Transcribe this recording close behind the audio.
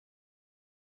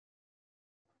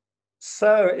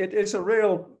So it is a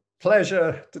real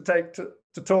pleasure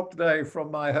to talk today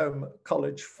from my home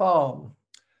college farm.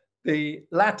 The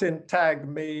Latin tag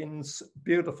means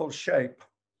beautiful shape.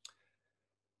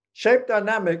 Shape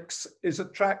dynamics is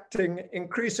attracting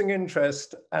increasing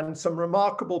interest, and some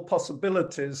remarkable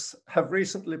possibilities have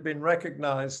recently been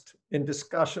recognized in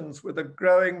discussions with a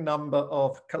growing number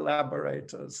of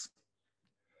collaborators.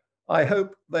 I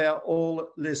hope they are all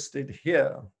listed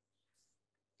here.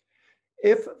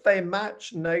 If they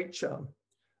match nature,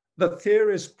 the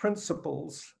theory's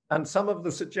principles and some of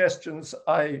the suggestions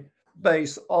I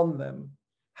base on them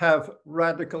have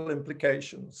radical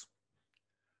implications.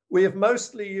 We have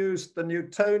mostly used the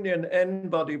Newtonian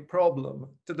n-body problem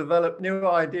to develop new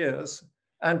ideas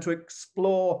and to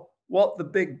explore what the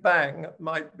Big Bang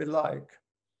might be like.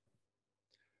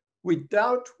 We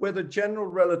doubt whether general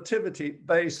relativity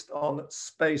based on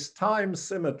space-time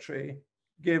symmetry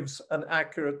gives an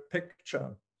accurate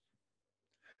picture.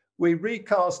 We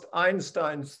recast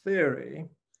Einstein's theory,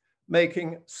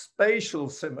 making spatial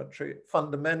symmetry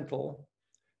fundamental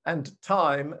and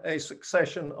time a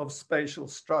succession of spatial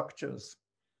structures.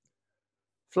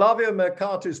 Flavio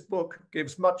Mercati's book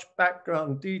gives much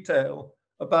background detail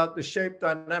about the shape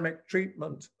dynamic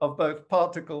treatment of both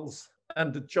particles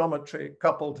and geometry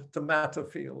coupled to matter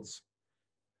fields.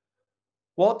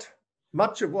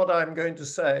 Much of what I'm going to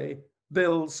say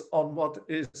builds on what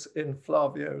is in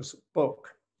Flavio's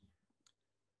book.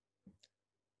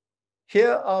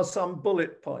 Here are some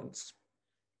bullet points.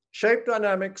 Shape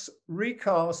dynamics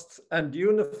recasts and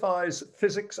unifies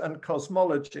physics and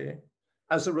cosmology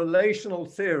as a relational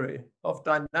theory of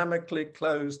dynamically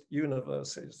closed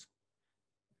universes.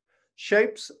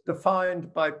 Shapes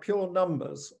defined by pure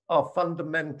numbers are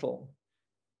fundamental.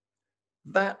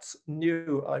 That's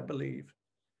new, I believe.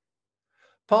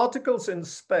 Particles in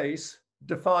space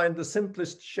define the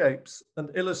simplest shapes and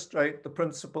illustrate the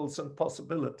principles and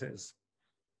possibilities.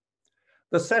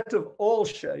 The set of all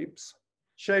shapes,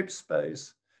 shape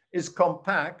space, is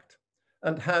compact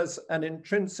and has an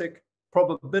intrinsic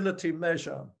probability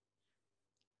measure.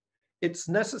 Its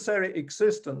necessary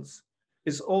existence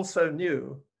is also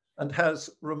new and has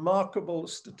remarkable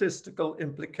statistical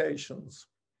implications.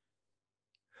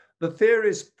 The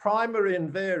theory's primary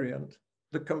invariant,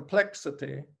 the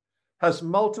complexity, has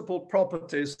multiple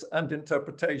properties and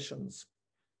interpretations,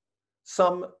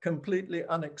 some completely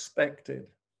unexpected.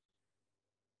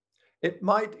 It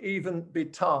might even be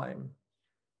time.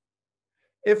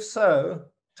 If so,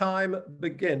 time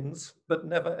begins but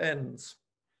never ends.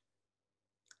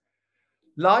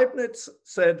 Leibniz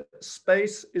said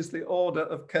space is the order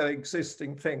of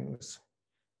coexisting things,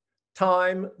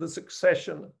 time the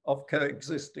succession of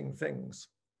coexisting things.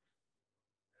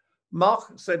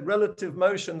 Mach said relative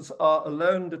motions are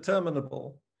alone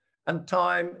determinable, and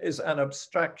time is an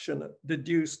abstraction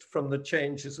deduced from the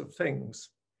changes of things.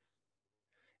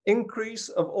 Increase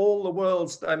of all the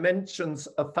world's dimensions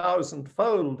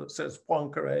 1,000-fold, says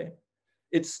Poincaré,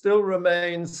 it still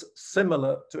remains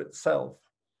similar to itself.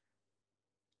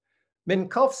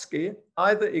 Minkowski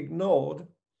either ignored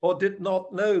or did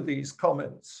not know these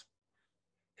comments.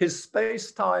 His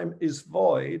space-time is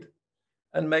void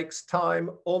and makes time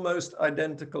almost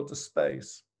identical to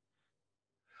space.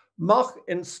 Mach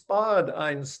inspired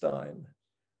Einstein,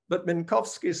 but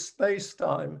Minkowski's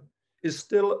space-time is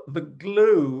still the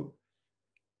glue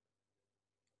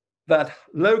that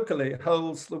locally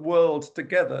holds the world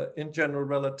together in general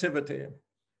relativity.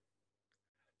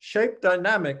 Shape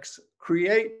dynamics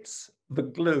creates the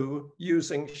glue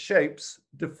using shapes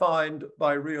defined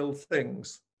by real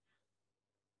things.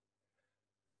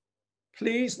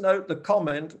 Please note the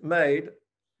comment made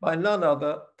by none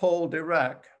other Paul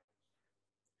Dirac.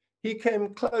 He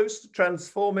came close to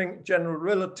transforming general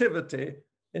relativity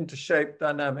into shape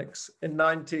dynamics in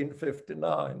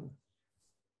 1959.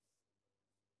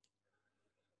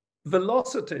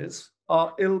 Velocities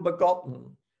are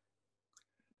ill-begotten.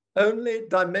 Only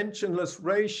dimensionless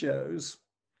ratios,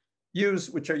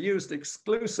 which are used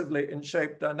exclusively in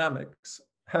shape dynamics,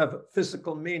 have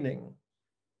physical meaning.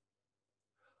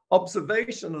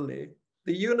 Observationally,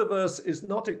 the universe is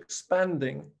not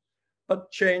expanding, but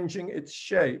changing its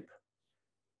shape.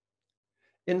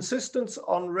 Insistence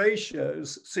on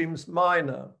ratios seems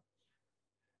minor,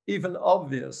 even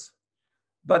obvious,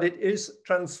 but it is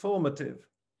transformative.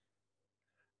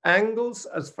 Angles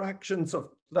as fractions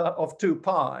of 2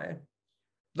 pi,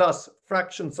 thus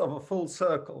fractions of a full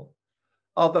circle,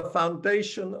 are the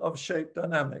foundation of shape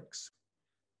dynamics.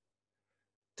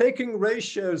 Taking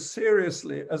ratios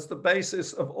seriously as the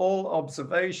basis of all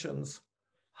observations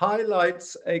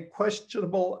highlights a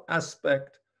questionable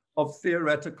aspect of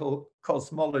theoretical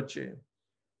cosmology.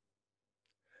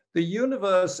 The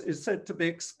universe is said to be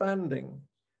expanding,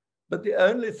 but the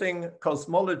only thing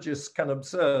cosmologists can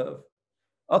observe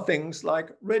are things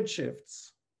like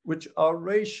redshifts, which are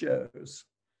ratios.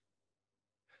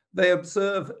 They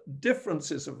observe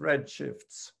differences of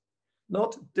redshifts,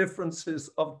 not differences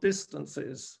of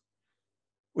distances,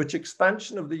 which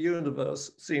expansion of the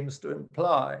universe seems to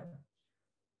imply.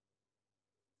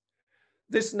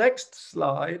 This next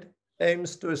slide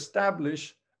aims to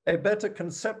establish a better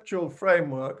conceptual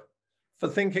framework for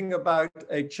thinking about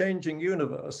a changing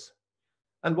universe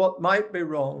and what might be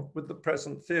wrong with the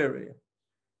present theory.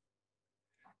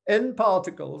 N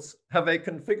particles have a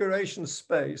configuration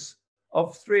space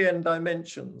of 3n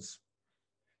dimensions,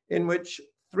 in which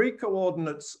 3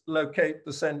 coordinates locate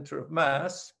the center of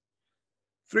mass,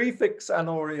 3 fix an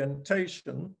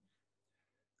orientation,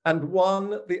 and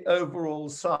 1 the overall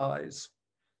size.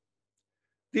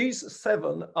 These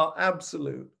 7 are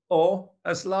absolute, or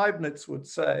as Leibniz would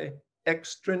say,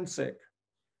 extrinsic.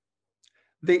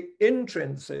 The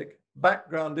intrinsic,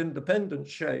 background independent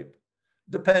shape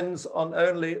depends on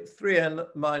only 3n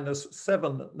minus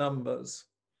 7 numbers.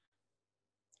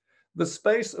 The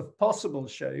space of possible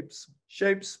shapes,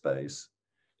 shape space,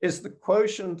 is the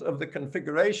quotient of the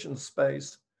configuration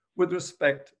space with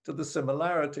respect to the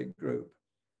similarity group.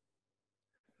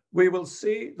 We will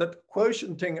see that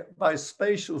quotienting by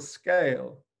spatial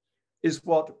scale is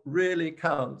what really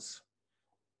counts.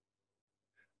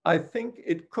 I think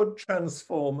it could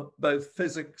transform both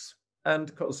physics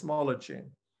and cosmology.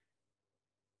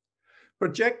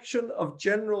 Projection of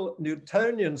general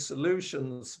Newtonian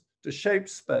solutions to shape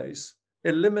space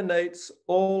eliminates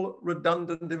all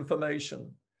redundant information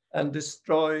and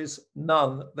destroys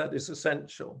none that is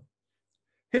essential.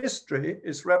 History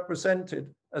is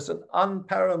represented as an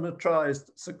unparametrized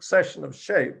succession of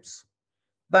shapes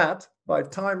that, by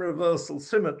time reversal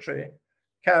symmetry,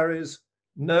 carries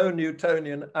no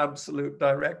Newtonian absolute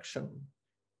direction.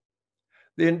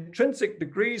 The intrinsic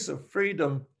degrees of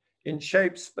freedom in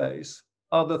shape space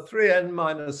are the 3n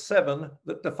minus 7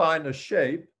 that define a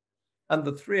shape and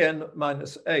the 3n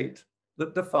minus 8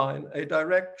 that define a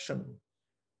direction.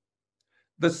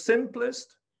 The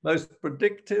simplest, most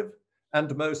predictive,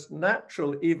 and most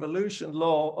natural evolution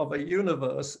law of a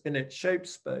universe in its shape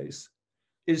space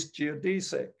is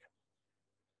geodesic,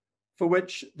 for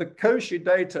which the Cauchy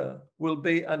data will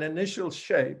be an initial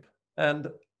shape and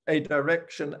a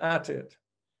direction at it.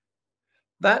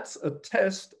 That's a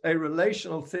test a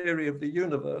relational theory of the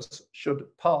universe should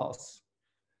pass.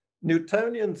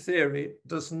 Newtonian theory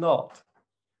does not.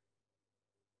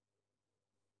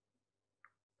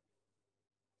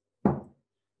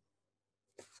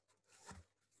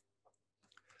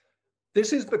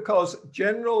 This is because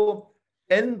general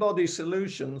n-body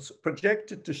solutions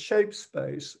projected to shape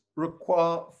space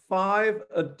require 5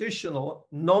 additional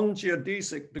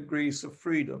non-geodesic degrees of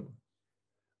freedom.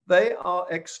 They are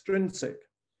extrinsic.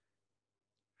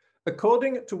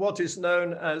 According to what is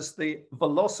known as the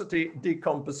velocity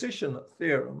decomposition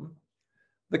theorem,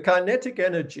 the kinetic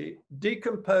energy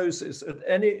decomposes at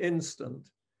any instant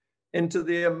into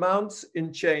the amounts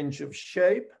in change of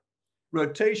shape,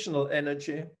 rotational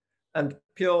energy, and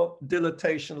pure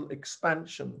dilatational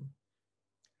expansion.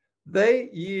 They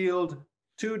yield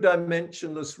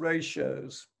 2-dimensionless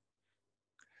ratios.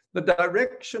 The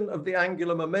direction of the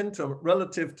angular momentum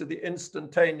relative to the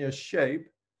instantaneous shape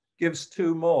gives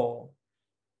 2 more.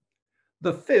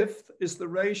 The 5th is the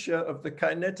ratio of the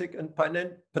kinetic and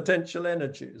potential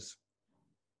energies.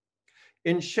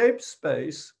 In shape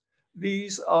space,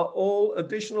 these are all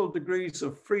additional degrees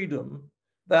of freedom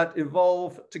that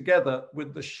evolve together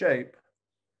with the shape.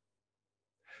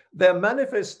 Their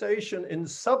manifestation in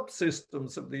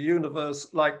subsystems of the universe,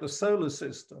 like the solar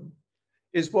system,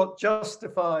 is what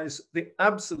justifies the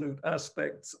absolute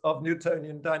aspects of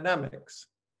Newtonian dynamics.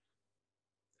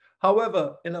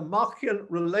 However, in a Machian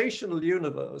relational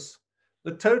universe,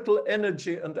 the total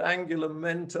energy and angular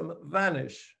momentum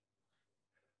vanish.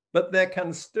 But there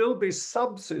can still be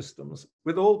subsystems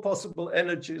with all possible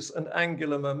energies and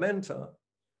angular momenta,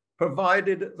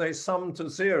 provided they sum to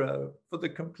 0 for the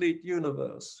complete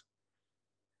universe.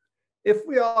 If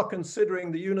we are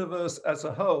considering the universe as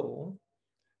a whole,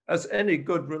 as any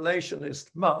good relationist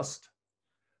must,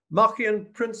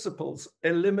 Machian principles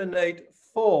eliminate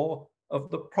 4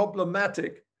 of the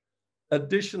problematic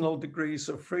additional degrees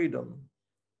of freedom.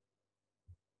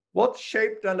 What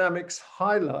shape dynamics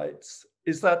highlights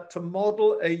is that to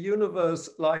model a universe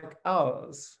like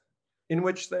ours, in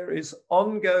which there is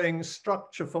ongoing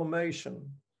structure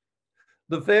formation,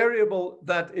 the variable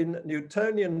that in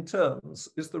Newtonian terms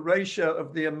is the ratio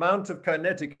of the amount of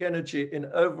kinetic energy in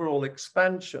overall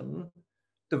expansion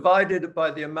divided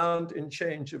by the amount in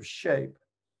change of shape,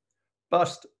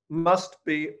 must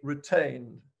be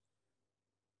retained.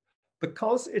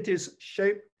 Because it is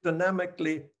shape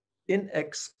dynamically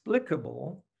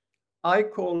inexplicable, I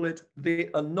call it the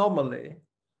anomaly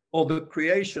or the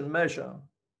creation measure,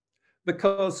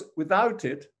 because without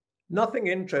it, nothing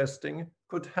interesting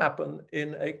could happen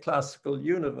in a classical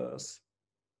universe.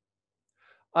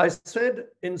 I said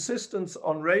insistence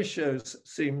on ratios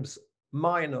seems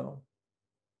minor.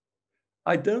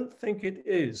 I don't think it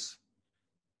is.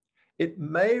 It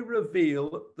may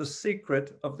reveal the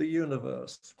secret of the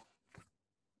universe.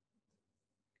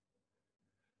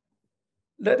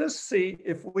 Let us see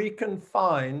if we can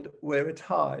find where it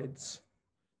hides.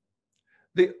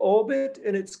 The orbit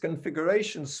in its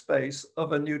configuration space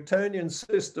of a Newtonian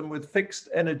system with fixed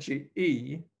energy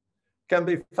E can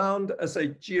be found as a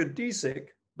geodesic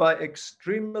by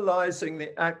extremalizing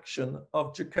the action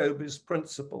of Jacobi's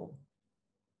principle.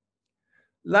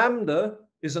 Lambda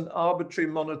is an arbitrary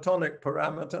monotonic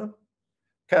parameter.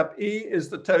 Cap E is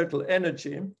the total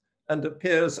energy and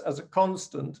appears as a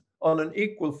constant on an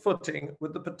equal footing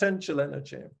with the potential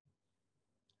energy.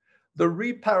 The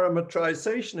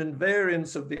reparametrization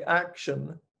invariance of the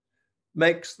action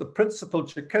makes the principle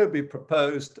Jacobi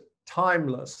proposed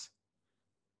timeless.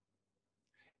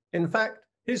 In fact,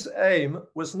 his aim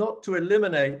was not to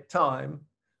eliminate time,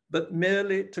 but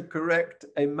merely to correct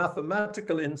a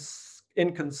mathematical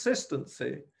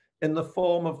inconsistency in the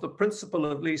form of the principle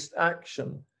of least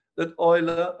action that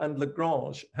Euler and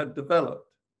Lagrange had developed.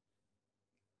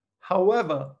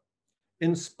 However,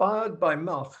 inspired by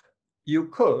Mach, you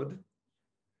could,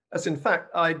 as in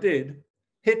fact I did,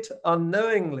 hit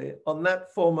unknowingly on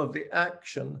that form of the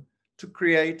action to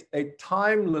create a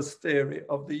timeless theory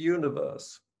of the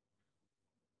universe.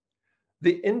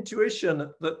 The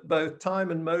intuition that both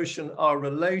time and motion are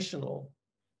relational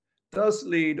does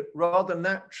lead rather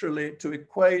naturally to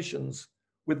equations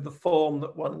with the form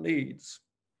that one needs.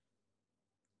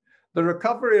 The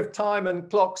recovery of time and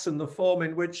clocks in the form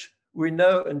in which we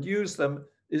know and use them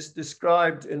is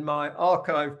described in my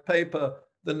archive paper,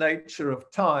 The Nature of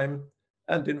Time,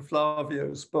 and in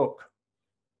Flavio's book.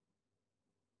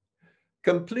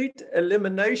 Complete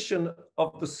elimination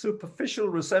of the superficial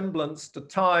resemblance to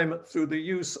time through the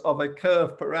use of a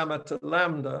curve parameter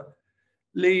lambda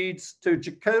leads to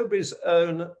Jacobi's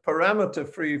own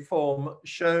parameter-free form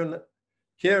shown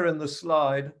here in the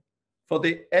slide for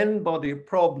the n-body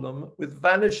problem with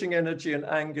vanishing energy and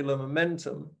angular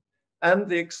momentum, and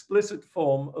the explicit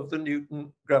form of the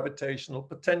Newton gravitational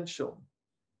potential.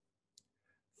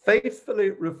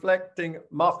 Faithfully reflecting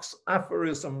Mach's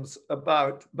aphorisms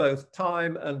about both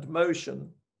time and motion,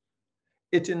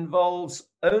 it involves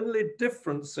only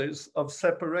differences of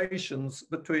separations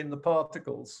between the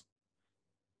particles.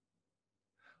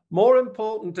 More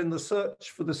important in the search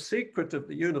for the secret of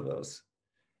the universe,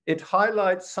 it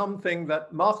highlights something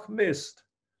that Mach missed,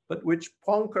 but which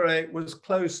Poincaré was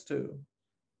close to.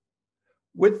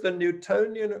 With the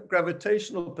Newtonian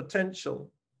gravitational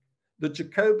potential, the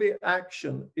Jacobi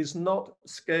action is not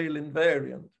scale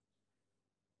invariant.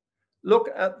 Look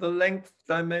at the length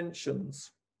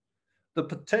dimensions. The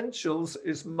potentials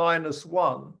is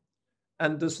 -1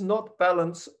 and does not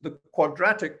balance the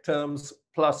quadratic terms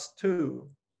 +2.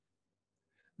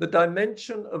 The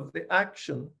dimension of the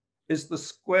action is the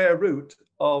square root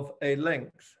of a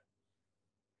length.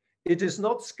 It is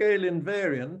not scale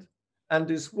invariant and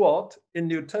is what, in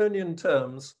Newtonian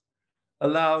terms,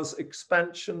 allows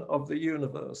expansion of the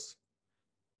universe.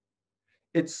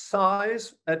 Its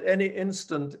size at any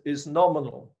instant is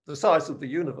nominal, the size of the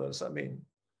universe, I mean,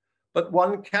 but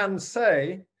one can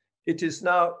say it is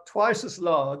now twice as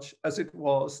large as it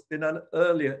was in an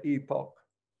earlier epoch.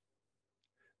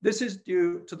 This is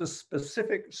due to the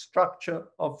specific structure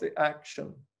of the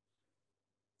action.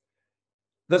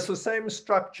 There's the same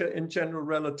structure in general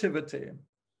relativity.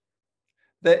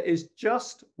 There is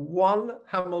just one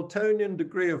Hamiltonian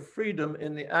degree of freedom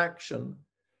in the action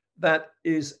that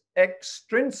is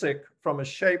extrinsic from a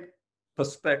shape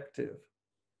perspective.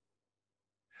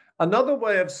 Another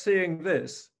way of seeing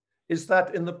this is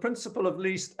that in the principle of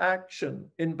least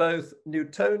action in both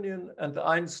Newtonian and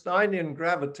Einsteinian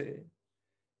gravity,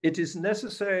 it is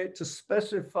necessary to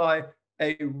specify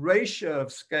a ratio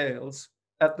of scales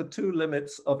at the two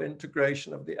limits of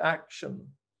integration of the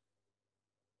action.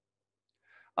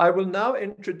 I will now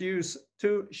introduce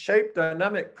two shape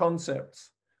dynamic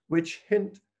concepts which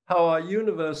hint how our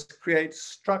universe creates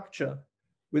structure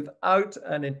without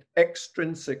an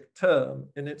extrinsic term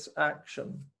in its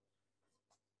action.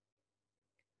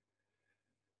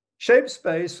 Shape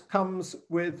space comes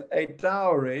with a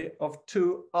dowry of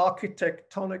two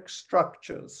architectonic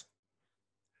structures.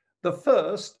 The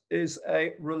first is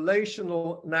a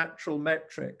relational natural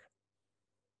metric.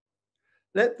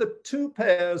 Let the two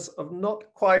pairs of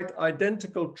not quite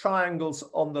identical triangles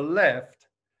on the left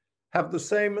have the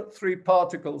same three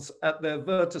particles at their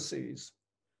vertices.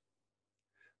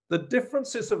 The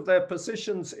differences of their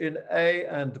positions in A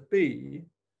and B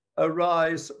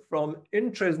arise from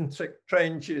intrinsic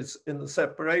changes in the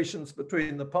separations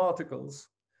between the particles,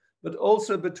 but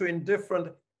also between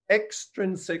different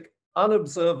extrinsic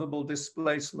unobservable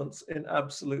displacements in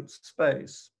absolute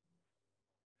space.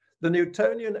 The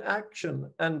Newtonian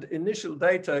action and initial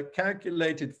data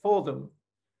calculated for them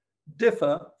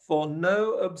differ for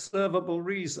no observable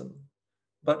reason,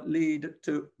 but lead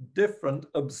to different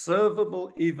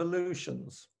observable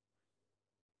evolutions.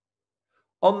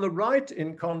 On the right,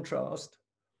 in contrast,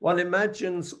 one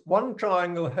imagines one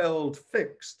triangle held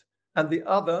fixed and the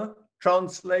other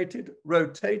translated,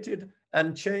 rotated,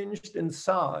 and changed in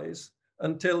size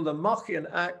until the Machian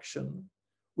action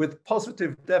with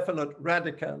positive definite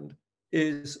radicand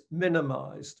is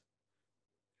minimized.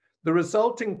 The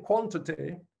resulting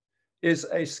quantity is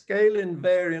a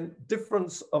scale-invariant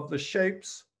difference of the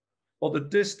shapes or the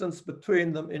distance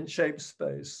between them in shape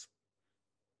space.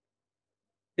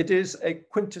 It is a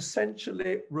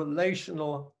quintessentially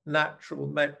relational natural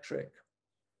metric,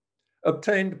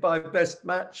 obtained by best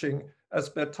matching as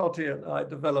Bertotti and I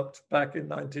developed back in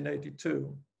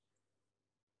 1982.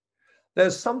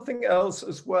 There's something else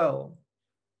as well.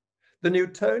 The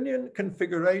Newtonian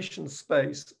configuration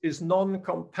space is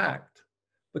non-compact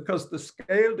because the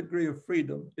scale degree of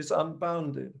freedom is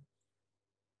unbounded.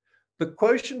 The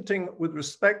quotienting with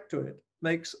respect to it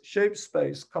makes shape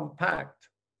space compact.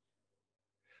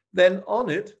 Then on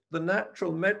it, the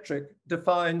natural metric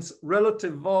defines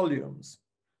relative volumes.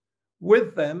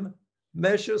 With them,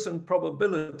 measures and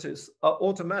probabilities are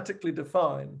automatically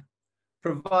defined,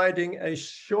 providing a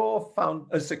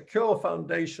secure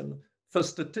foundation for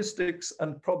statistics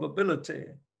and probability,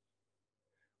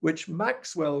 which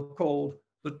Maxwell called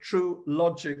the true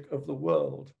logic of the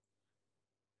world.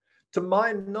 To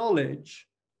my knowledge,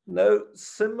 no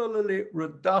similarly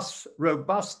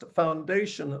robust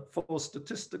foundation for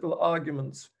statistical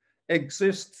arguments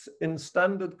exists in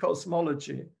standard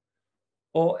cosmology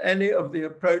or any of the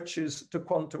approaches to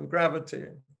quantum gravity.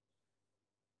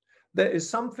 There is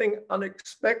something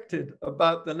unexpected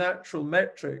about the natural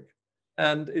metric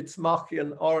and its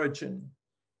Machian origin.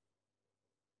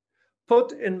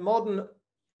 Put in modern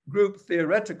group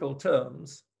theoretical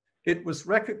terms, it was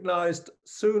recognized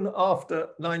soon after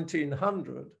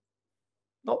 1900,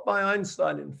 not by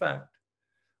Einstein in fact,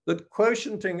 that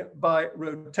quotienting by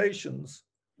rotations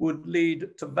would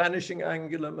lead to vanishing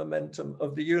angular momentum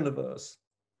of the universe.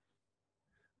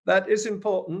 That is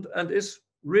important and is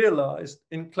realized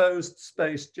in closed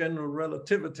space general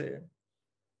relativity.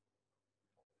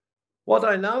 What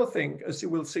I now think, as you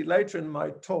will see later in my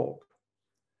talk,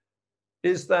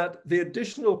 is that the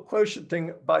additional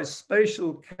quotienting by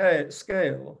spatial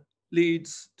scale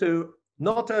leads to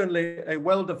not only a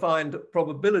well-defined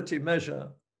probability measure,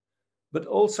 but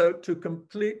also to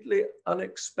completely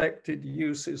unexpected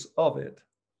uses of it.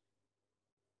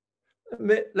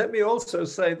 Let me also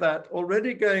say that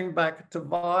already going back to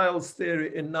Weyl's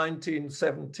theory in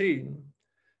 1917,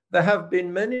 there have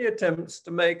been many attempts to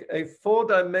make a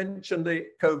four-dimensionally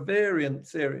covariant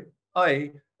theory,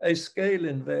 i.e., a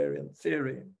scale-invariant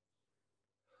theory.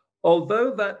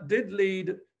 Although that did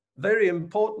lead very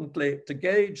importantly to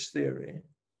gauge theory,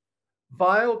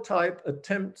 Weyl-type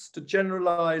attempts to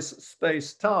generalize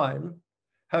space-time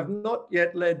have not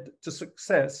yet led to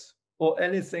success or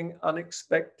anything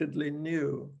unexpectedly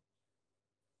new.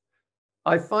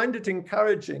 I find it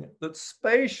encouraging that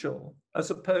spatial,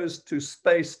 as opposed to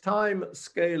space-time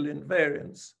scale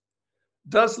invariance,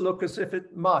 does look as if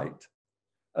it might,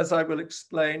 as I will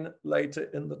explain later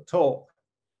in the talk.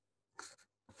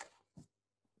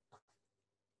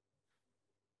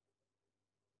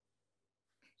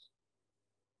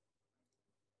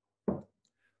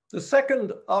 The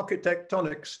second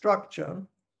architectonic structure,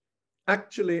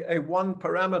 actually a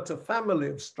one-parameter family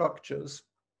of structures,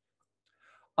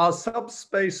 are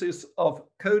subspaces of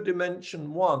codimension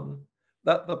 1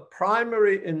 that the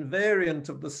primary invariant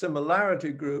of the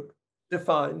similarity group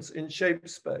defines in shape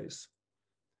space.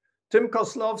 Tim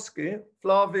Kozlowski,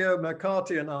 Flavio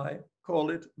Mercati, and I call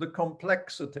it the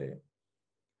complexity.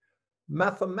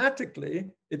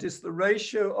 Mathematically, it is the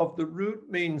ratio of the root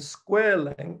mean square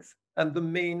length and the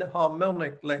mean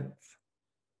harmonic length.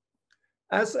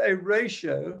 As a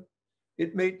ratio,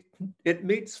 It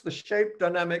meets the shape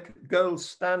dynamic gold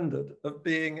standard of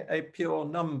being a pure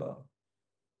number.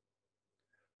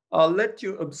 I'll let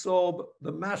you absorb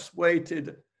the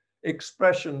mass-weighted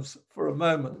expressions for a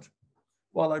moment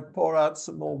while I pour out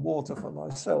some more water for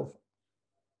myself.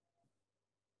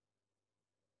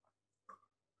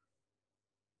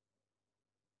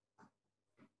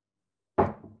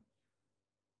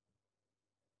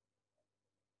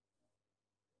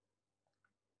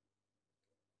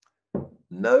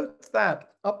 Note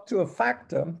that up to a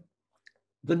factor,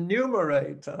 the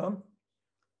numerator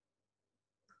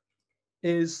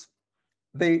is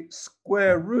the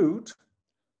square root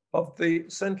of the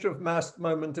center of mass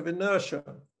moment of inertia,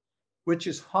 which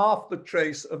is half the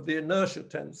trace of the inertia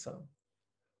tensor,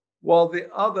 while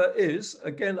the other is,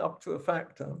 again up to a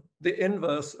factor, the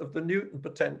inverse of the Newton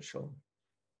potential.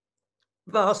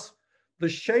 Thus, the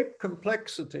shape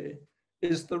complexity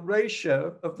is the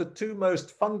ratio of the two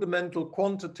most fundamental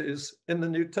quantities in the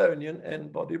Newtonian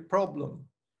n-body problem.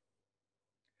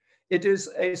 It is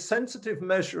a sensitive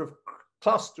measure of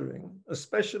clustering,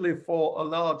 especially for a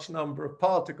large number of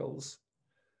particles,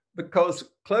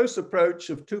 because close approach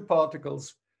of two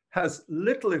particles has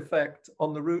little effect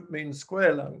on the root mean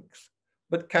square length,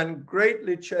 but can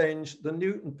greatly change the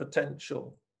Newton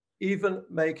potential, even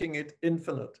making it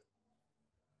infinite.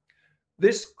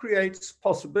 This creates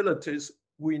possibilities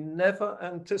we never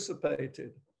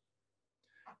anticipated.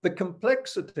 The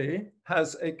complexity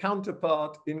has a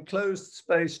counterpart in closed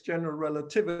space general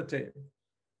relativity,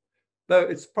 though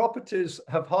its properties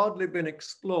have hardly been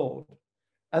explored,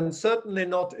 and certainly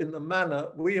not in the manner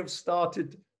we have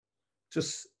started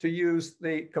to use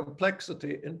the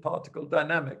complexity in particle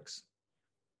dynamics.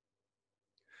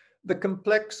 The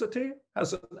complexity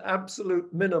has an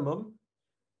absolute minimum,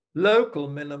 local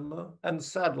minima, and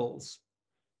saddles.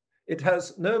 It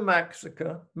has no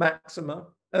maxima,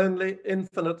 only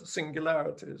infinite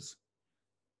singularities.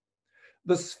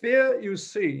 The sphere you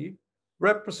see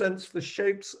represents the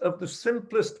shapes of the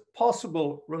simplest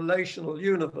possible relational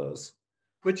universe,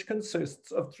 which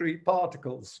consists of three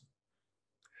particles.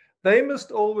 They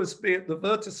must always be at the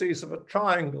vertices of a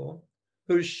triangle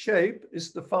whose shape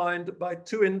is defined by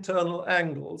two internal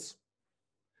angles,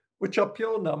 which are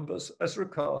pure numbers as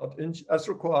required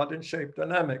in shape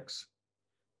dynamics.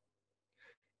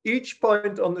 Each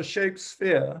point on the shape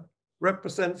sphere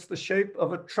represents the shape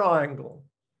of a triangle.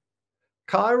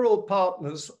 Chiral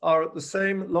partners are at the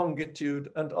same longitude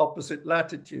and opposite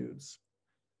latitudes.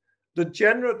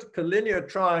 Degenerate collinear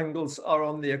triangles are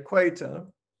on the equator,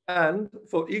 and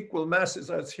for equal masses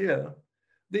as here,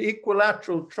 the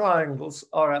equilateral triangles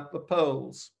are at the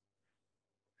poles.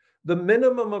 The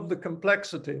minimum of the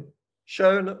complexity,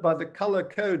 shown by the color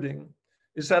coding,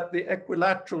 is at the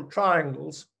equilateral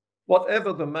triangles,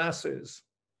 whatever the mass is.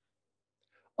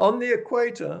 On the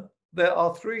equator, there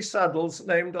are three saddles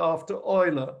named after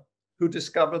Euler, who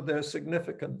discovered their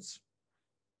significance.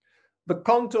 The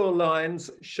contour lines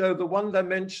show the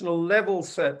one-dimensional level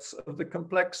sets of the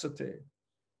complexity.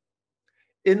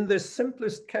 In this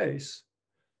simplest case,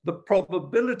 the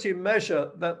probability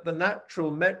measure that the natural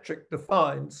metric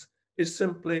defines is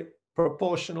simply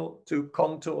proportional to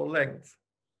contour length.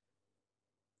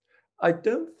 I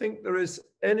don't think there is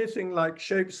anything like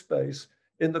shape space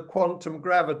in the quantum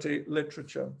gravity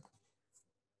literature.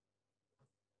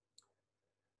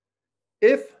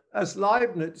 If, as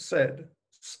Leibniz said,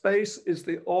 space is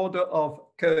the order of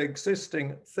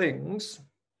coexisting things,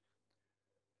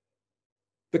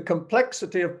 the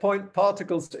complexity of point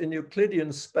particles in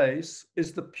Euclidean space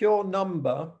is the pure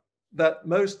number that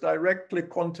most directly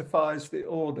quantifies the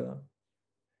order.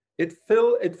 It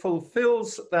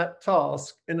fulfills that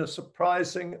task in a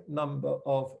surprising number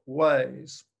of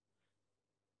ways.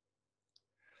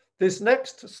 This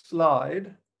next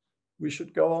slide, we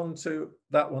should go on to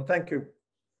that one. Thank you,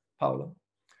 Paula.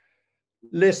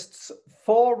 Lists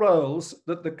 4 roles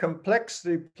that the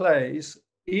complexity plays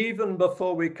even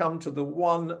before we come to the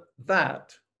one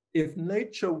that, if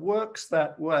nature works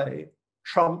that way,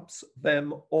 trumps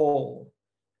them all.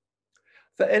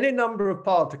 For any number of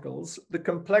particles, the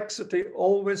complexity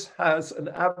always has an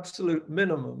absolute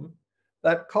minimum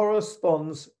that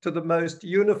corresponds to the most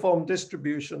uniform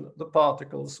distribution the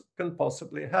particles can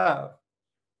possibly have.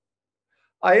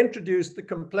 I introduced the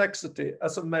complexity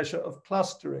as a measure of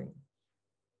clustering.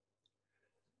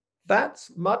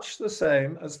 That's much the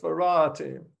same as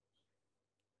variety.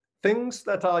 Things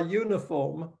that are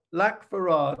uniform lack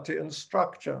variety and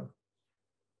structure.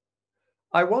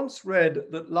 I once read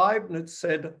that Leibniz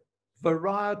said,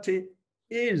 variety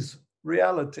is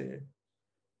reality.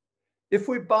 If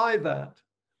we buy that,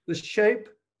 the shape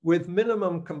with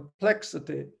minimum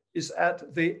complexity is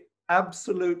at the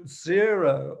absolute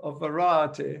zero of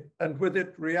variety and with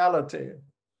it reality.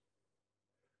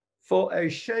 For a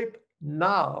shape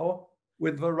now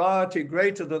with variety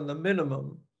greater than the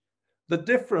minimum, the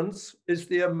difference is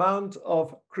the amount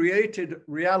of created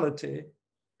reality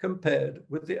compared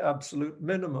with the absolute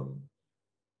minimum.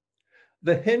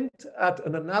 The hint at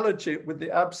an analogy with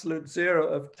the absolute zero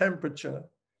of temperature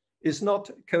is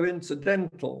not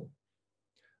coincidental,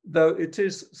 though it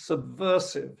is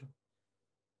subversive.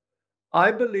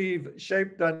 I believe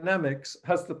shape dynamics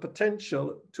has the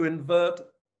potential to invert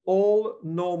all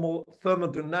normal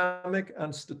thermodynamic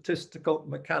and statistical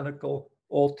mechanical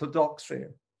orthodoxy.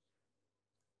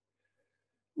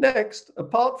 Next,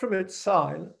 apart from its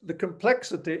sign, the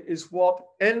complexity is what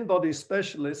n-body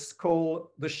specialists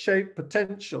call the shape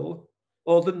potential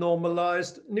or the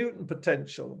normalized Newton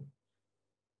potential.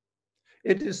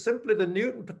 It is simply the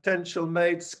Newton potential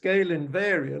made scale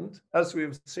invariant, as we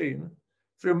have seen,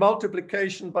 through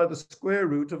multiplication by the square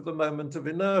root of the moment of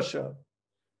inertia,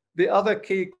 the other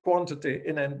key quantity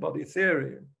in n-body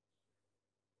theory.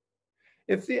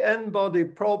 If the n-body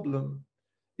problem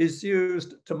is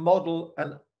used to model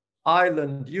an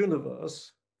island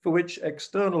universe for which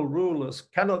external rulers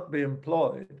cannot be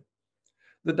employed,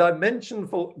 the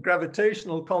dimensionful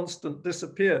gravitational constant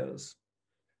disappears,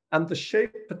 and the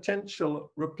shape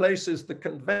potential replaces the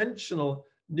conventional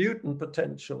Newton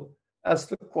potential as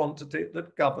the quantity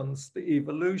that governs the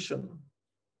evolution.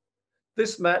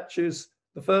 This matches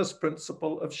the first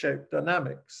principle of shape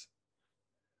dynamics.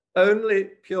 Only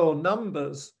pure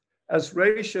numbers as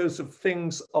ratios of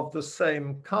things of the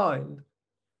same kind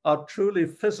are truly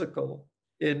physical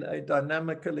in a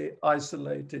dynamically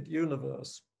isolated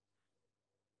universe.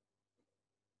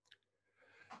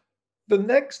 The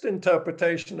next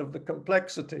interpretation of the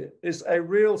complexity is a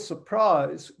real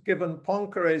surprise given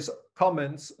Poincaré's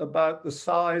comments about the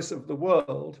size of the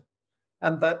world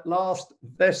and that last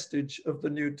vestige of the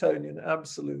Newtonian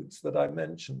absolutes that I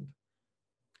mentioned.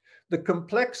 The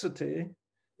complexity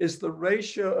is the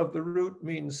ratio of the root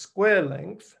mean square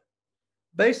length,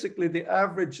 basically the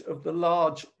average of the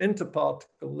large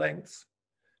interparticle lengths,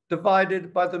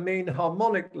 divided by the mean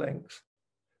harmonic length,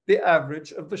 the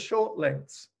average of the short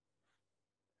lengths.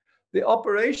 The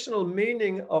operational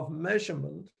meaning of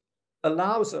measurement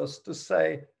allows us to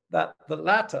say that the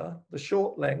latter, the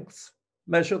short lengths,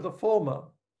 measure the former,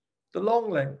 the long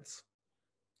lengths.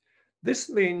 This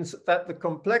means that the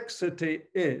complexity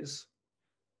is,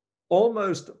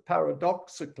 almost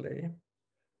paradoxically,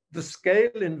 the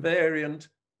scale-invariant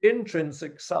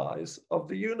intrinsic size of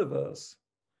the universe.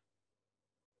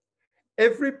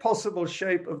 Every possible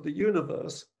shape of the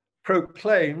universe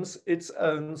proclaims its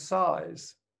own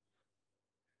size.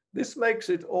 This makes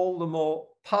it all the more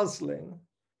puzzling,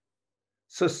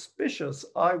 suspicious,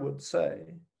 I would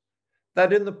say,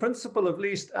 that in the principle of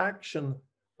least action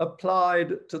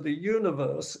applied to the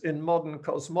universe in modern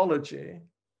cosmology,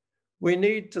 we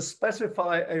need to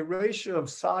specify a ratio of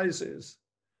sizes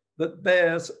that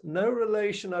bears no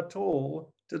relation at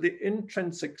all to the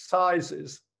intrinsic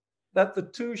sizes that the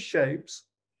two shapes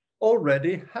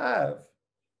already have.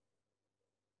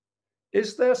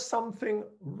 Is there something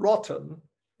rotten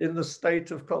in the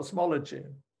state of cosmology?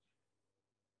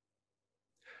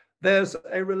 There's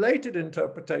a related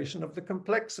interpretation of the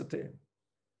complexity.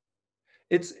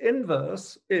 Its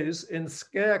inverse is, in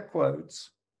scare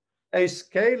quotes, a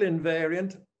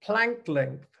scale-invariant Planck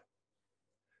length.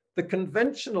 The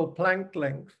conventional Planck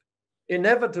length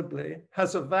inevitably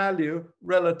has a value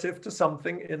relative to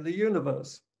something in the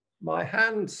universe, my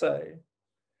hand, say.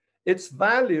 Its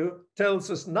value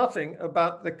tells us nothing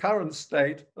about the current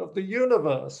state of the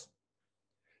universe.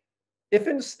 If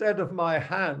instead of my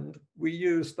hand we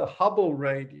use the Hubble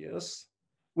radius,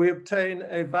 we obtain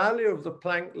a value of the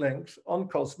Planck length on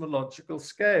cosmological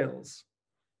scales.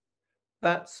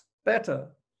 That's better,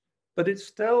 but it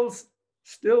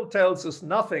still tells us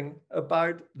nothing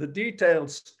about the detailed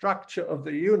structure of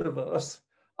the universe,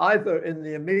 either in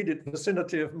the immediate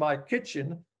vicinity of my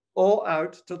kitchen or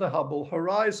out to the Hubble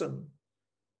horizon.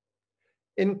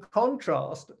 In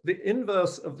contrast, the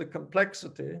inverse of the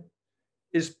complexity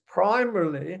is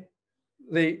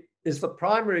the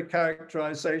primary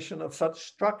characterization of such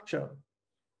structure.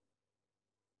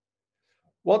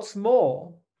 What's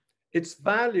more, its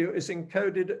value is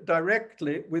encoded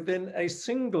directly within a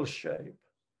single shape,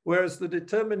 whereas the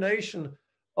determination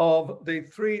of the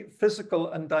three physical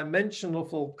and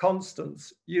dimensional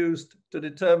constants used to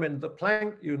determine the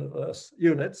Planck universe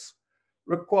units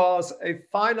requires a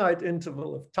finite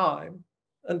interval of time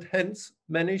and hence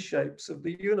many shapes of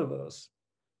the universe.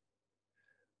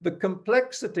 The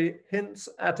complexity hints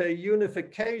at a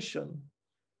unification,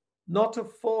 not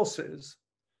of forces,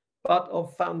 but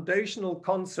of foundational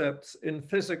concepts in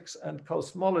physics and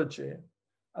cosmology,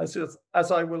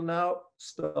 as I will now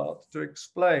start to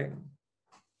explain.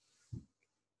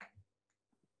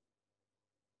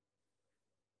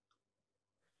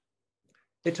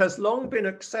 It has long been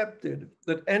accepted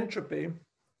that entropy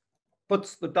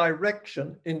puts the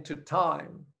direction into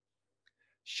time.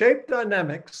 Shape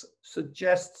dynamics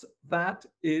suggests that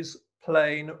is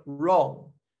plain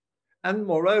wrong, and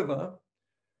moreover,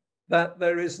 that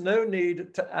there is no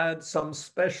need to add some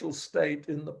special state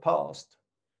in the past,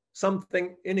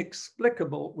 something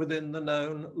inexplicable within the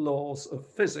known laws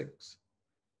of physics,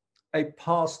 a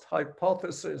past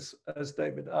hypothesis, as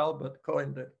David Albert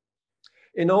coined it,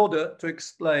 in order to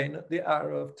explain the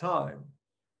arrow of time.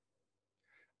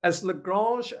 As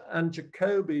Lagrange and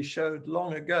Jacobi showed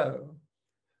long ago,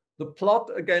 the plot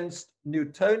against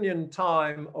Newtonian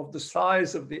time of the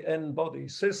size of the n-body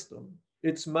system,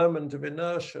 its moment of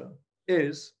inertia,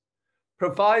 is,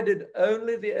 provided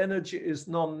only the energy is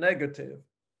non-negative,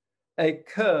 a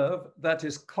curve that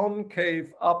is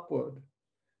concave upward,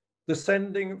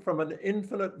 descending from an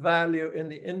infinite value in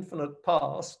the infinite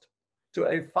past to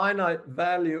a finite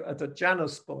value at a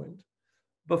Janus point,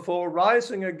 before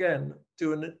rising again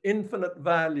to an infinite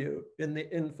value in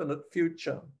the infinite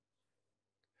future.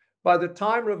 By the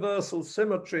time reversal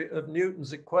symmetry of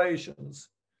Newton's equations,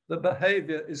 the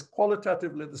behavior is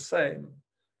qualitatively the same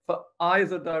for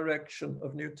either direction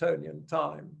of Newtonian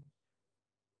time.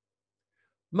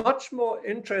 Much more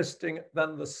interesting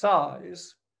than the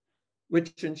size,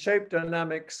 which in shape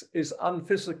dynamics is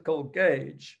unphysical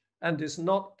gauge and is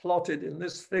not plotted in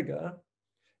this figure,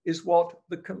 is what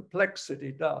the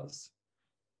complexity does.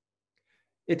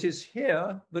 It is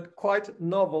here that quite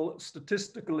novel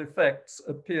statistical effects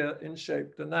appear in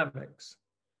shape dynamics.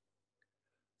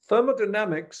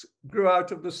 Thermodynamics grew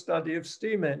out of the study of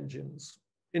steam engines,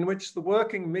 in which the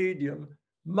working medium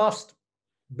must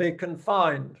be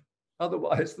confined,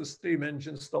 otherwise the steam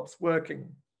engine stops working.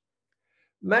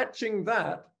 Matching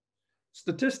that,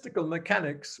 statistical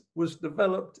mechanics was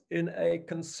developed in a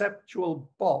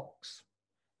conceptual box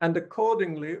and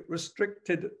accordingly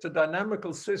restricted to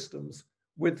dynamical systems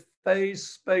with phase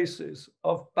spaces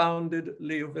of bounded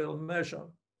Liouville measure.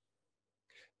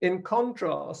 In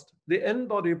contrast, the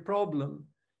n-body problem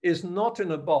is not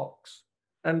in a box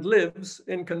and lives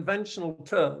in conventional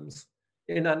terms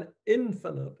in an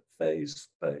infinite phase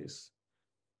space.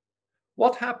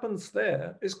 What happens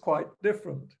there is quite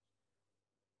different.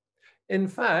 In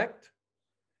fact,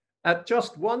 at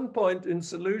just one point in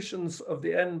solutions of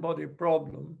the n-body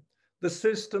problem, the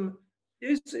system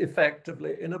is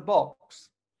effectively in a box.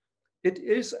 It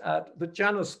is at the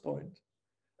Janus point,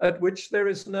 at which there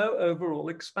is no overall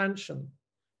expansion.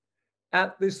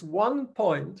 At this one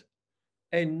point,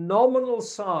 a nominal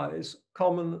size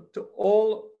common to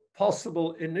all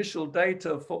possible initial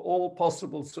data for all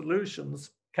possible solutions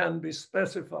can be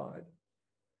specified.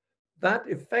 That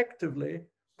effectively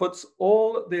puts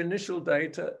all the initial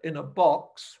data in a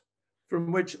box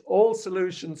from which all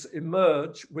solutions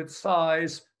emerge with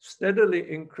size steadily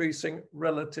increasing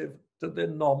relative to the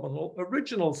nominal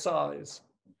original size.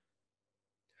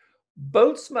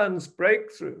 Boltzmann's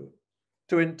breakthrough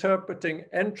to interpreting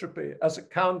entropy as a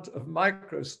count of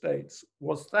microstates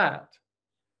was that,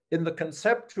 in the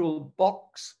conceptual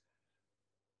box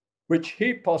which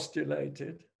he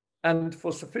postulated, and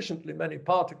for sufficiently many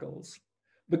particles,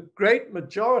 the great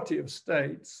majority of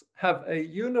states have a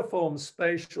uniform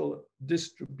spatial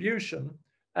distribution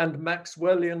and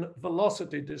Maxwellian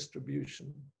velocity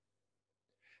distribution.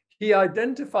 He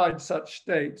identified such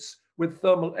states with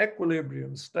thermal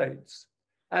equilibrium states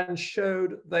and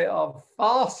showed they are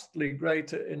vastly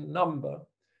greater in number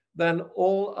than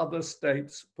all other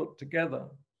states put together.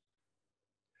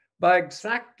 By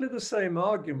exactly the same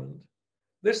argument,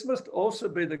 this must also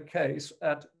be the case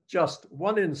at just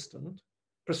one instant,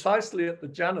 precisely at the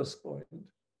Janus point,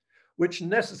 which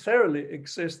necessarily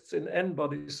exists in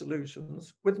n-body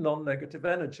solutions with non-negative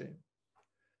energy.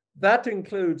 That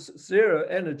includes zero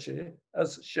energy,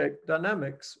 as shape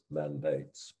dynamics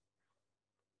mandates.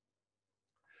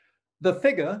 The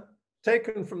figure,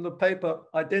 taken from the paper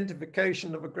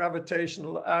Identification of a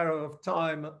Gravitational Arrow of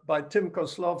Time by Tim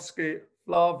Kozlowski,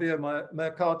 Flavia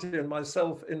Mercati, and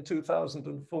myself in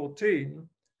 2014,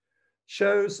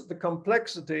 shows the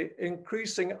complexity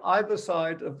increasing either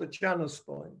side of the Janus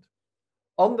point.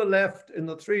 On the left in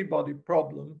the three-body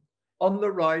problem, on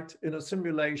the right in a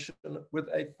simulation with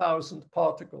 1,000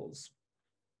 particles.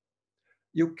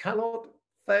 You cannot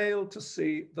fail to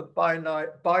see the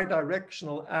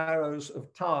bidirectional arrows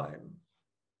of time.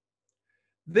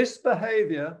 This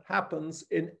behavior happens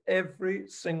in every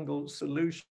single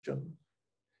solution.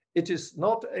 It is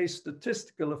not a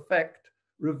statistical effect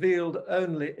revealed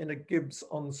only in a Gibbs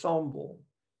ensemble.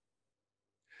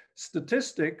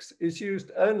 Statistics is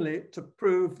used only to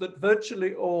prove that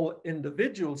virtually all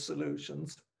individual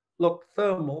solutions look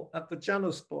thermal at the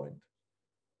Janus point.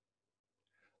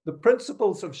 The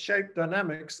principles of shape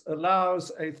dynamics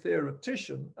allows a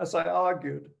theoretician, as I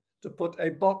argued, to put a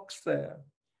box there,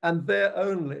 and there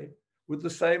only, with the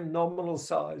same nominal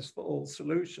size for all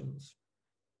solutions.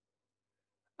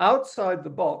 Outside the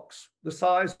box, the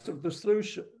size of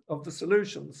the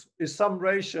solutions is some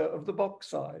ratio of the box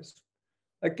size.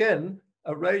 Again,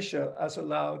 a ratio as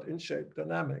allowed in shape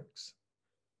dynamics.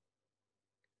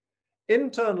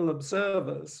 Internal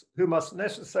observers, who must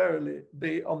necessarily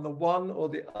be on the one or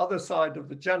the other side of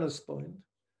the Janus point,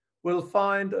 will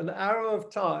find an arrow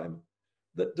of time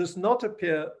that does not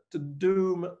appear to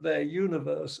doom their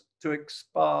universe to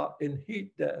expire in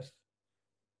heat death,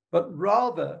 but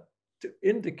rather to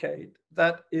indicate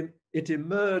that it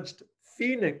emerged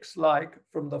phoenix-like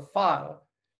from the fire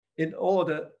in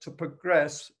order to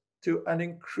progress to an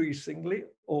increasingly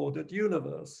ordered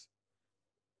universe.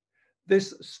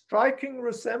 This striking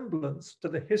resemblance to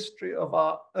the history of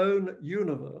our own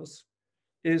universe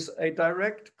is a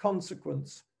direct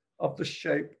consequence of the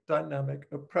shape dynamic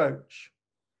approach.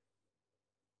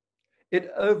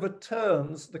 It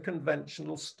overturns the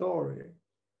conventional story.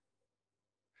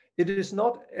 It is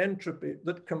not entropy,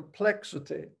 but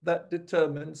complexity that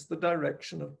determines the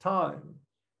direction of time.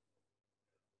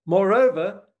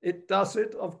 Moreover, it does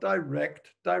it of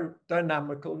direct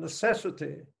dynamical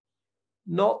necessity,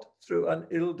 not through an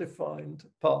ill-defined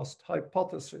past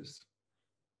hypothesis.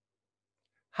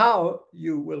 How,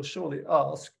 you will surely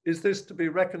ask, is this to be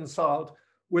reconciled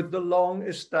with the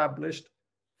long-established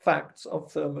facts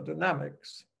of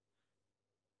thermodynamics?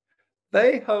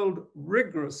 They hold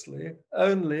rigorously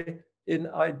only in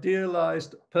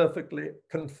idealized, perfectly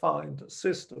confined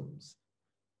systems.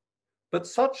 But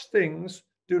such things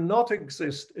do not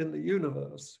exist in the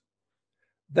universe.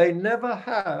 They never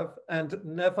have and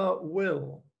never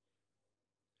will.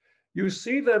 You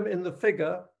see them in the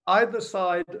figure either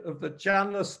side of the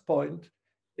Janus point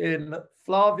in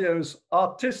Flavio's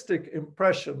artistic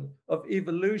impression of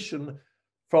evolution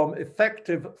from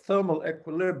effective thermal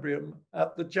equilibrium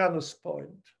at the Janus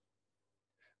point.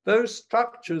 Those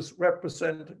structures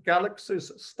represent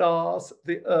galaxies, stars,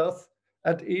 the Earth,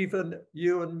 and even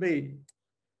you and me.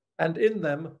 And in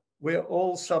them, we're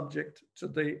all subject to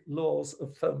the laws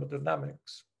of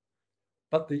thermodynamics.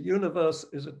 But the universe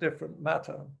is a different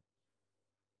matter.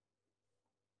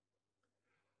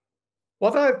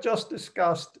 What I've just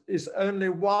discussed is only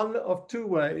one of two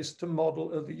ways to model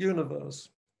the universe.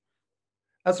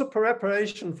 As a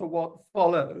preparation for what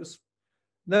follows,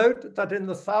 note that in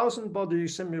the 1,000-body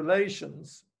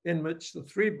simulations, in which the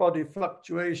three-body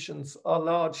fluctuations are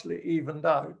largely evened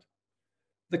out,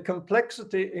 the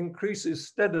complexity increases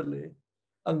steadily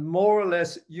and more or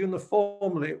less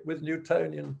uniformly with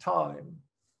Newtonian time.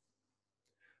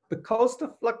 Because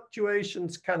the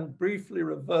fluctuations can briefly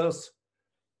reverse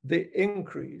the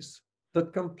increase, the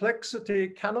complexity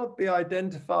cannot be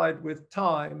identified with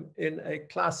time in a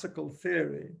classical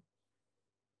theory.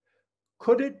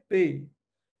 Could it be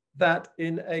that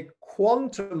in a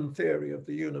quantum theory of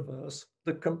the universe,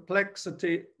 the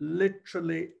complexity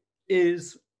literally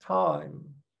is time?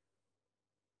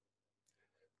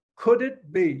 Could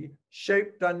it be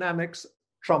shape dynamics'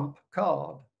 trump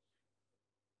card?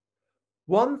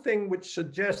 One thing which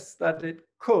suggests that it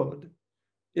could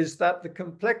is that the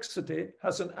complexity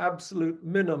has an absolute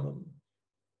minimum,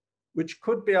 which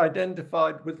could be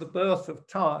identified with the birth of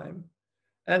time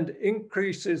and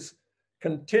increases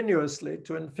continuously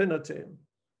to infinity.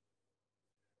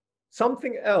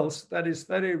 Something else that is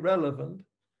very relevant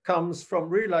comes from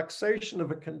relaxation of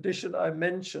a condition I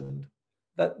mentioned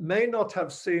that may not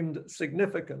have seemed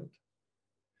significant,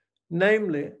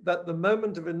 namely that the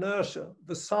moment of inertia,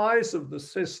 the size of the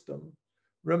system,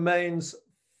 remains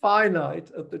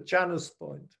finite at the Janus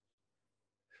point.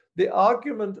 The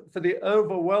argument for the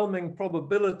overwhelming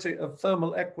probability of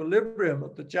thermal equilibrium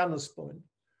at the Janus point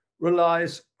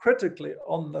relies critically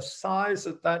on the size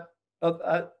at that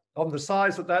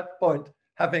point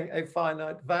having a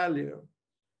finite value.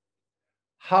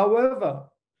 However,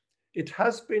 it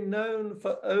has been known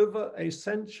for over a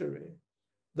century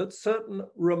that certain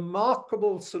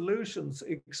remarkable solutions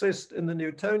exist in the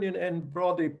Newtonian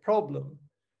n-body problem,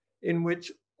 in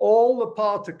which all the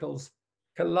particles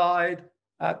collide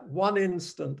at one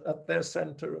instant at their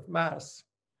center of mass.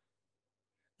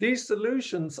 These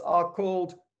solutions are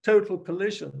called total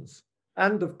collisions,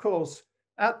 and of course,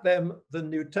 At them, the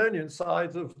Newtonian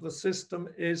side of the system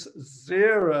is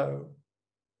 0.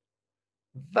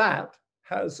 That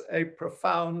has a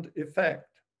profound effect.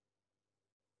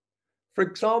 For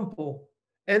example,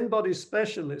 n-body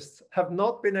specialists have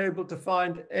not been able to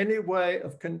find any way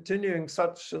of continuing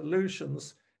such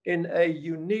solutions in a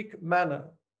unique manner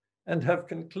and have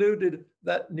concluded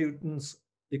that Newton's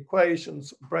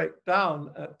equations break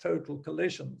down at total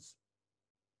collisions.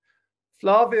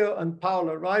 Flavio and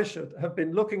Paula Reichert have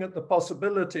been looking at the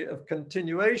possibility of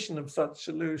continuation of such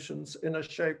solutions in a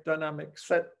shape dynamic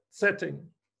setting.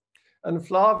 And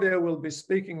Flavio will be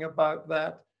speaking about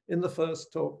that in the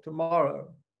first talk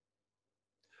tomorrow.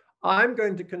 I'm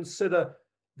going to consider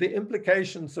the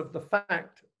implications of the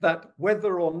fact that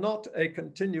whether or not a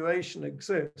continuation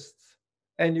exists,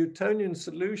 a Newtonian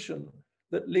solution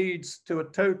that leads to a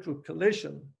total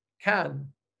collision can,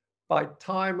 by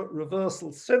time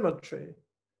reversal symmetry,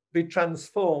 be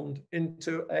transformed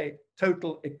into a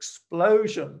total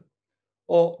explosion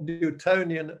or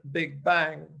Newtonian Big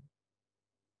Bang.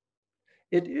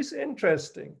 It is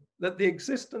interesting that the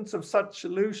existence of such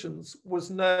solutions was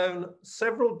known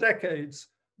several decades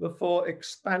before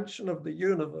expansion of the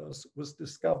universe was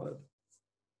discovered.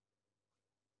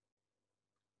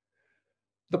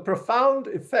 The profound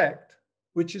effect,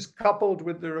 which is coupled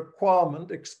with the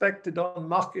requirement expected on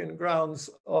Machian grounds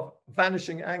of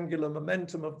vanishing angular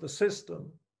momentum of the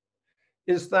system,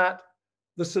 is that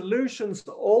the solutions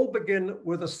all begin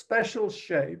with a special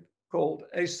shape called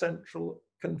a central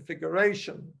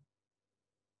configuration.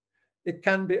 It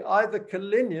can be either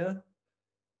collinear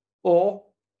or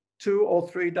 2- or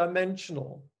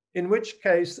 3-dimensional, in which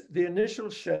case the initial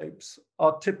shapes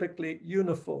are typically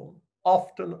uniform,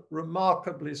 often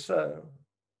remarkably so.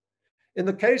 In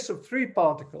the case of 3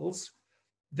 particles,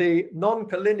 the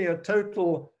non-collinear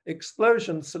total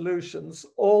explosion solutions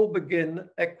all begin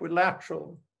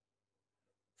equilateral.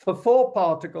 For 4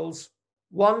 particles,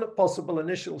 one possible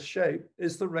initial shape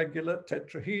is the regular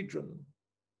tetrahedron.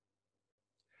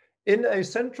 In a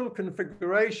central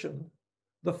configuration,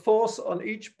 the force on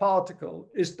each particle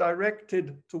is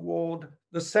directed toward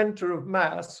the center of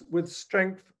mass with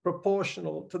strength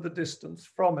proportional to the distance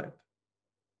from it.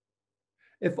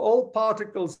 If all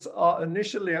particles are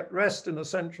initially at rest in a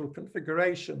central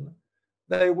configuration,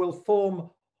 they will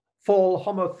fall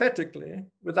homothetically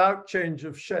without change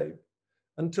of shape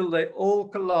until they all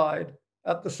collide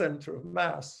at the center of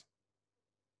mass.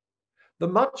 The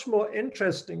much more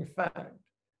interesting fact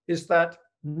is that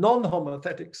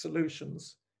non-homothetic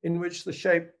solutions in which the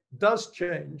shape does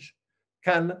change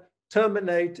can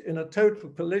terminate in a total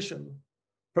collision,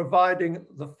 providing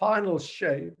the final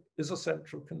shape is a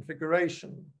central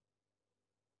configuration.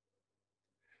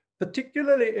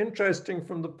 Particularly interesting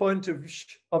from the point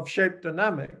of shape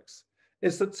dynamics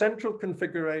is that central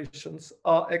configurations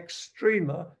are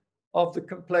extrema of the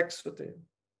complexity,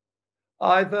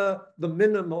 either the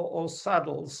minimal or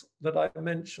saddles that I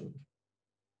mentioned.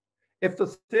 If the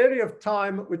theory of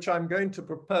time which I'm going to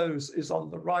propose is on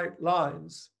the right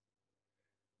lines,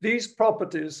 these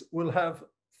properties will have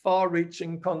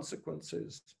far-reaching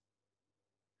consequences.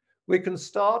 We can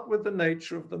start with the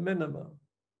nature of the minima.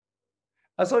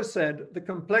 As I said, the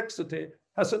complexity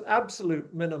has an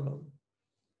absolute minimum.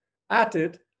 At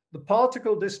it, the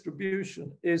particle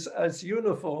distribution is as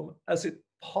uniform as it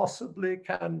possibly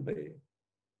can be.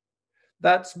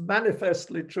 That's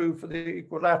manifestly true for the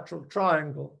equilateral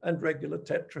triangle and regular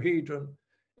tetrahedron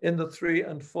in the 3-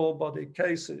 and 4-body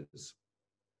cases.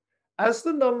 As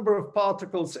the number of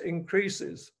particles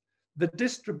increases, the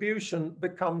distribution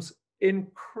becomes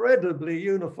incredibly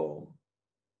uniform.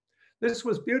 This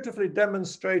was beautifully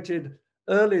demonstrated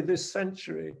early this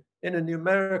century in a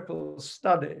numerical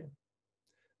study.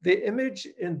 The image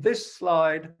in this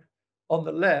slide on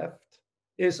the left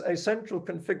is a central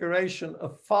configuration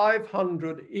of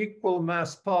 500 equal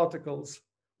mass particles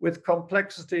with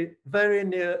complexity very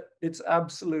near its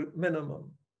absolute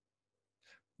minimum.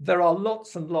 There are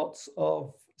lots and lots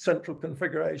of central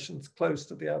configurations close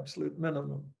to the absolute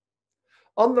minimum.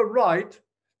 On the right,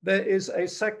 there is a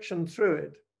section through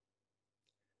it.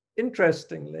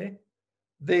 Interestingly,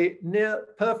 the near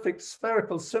perfect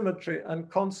spherical symmetry and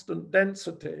constant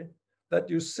density that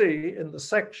you see in the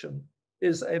section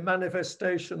is a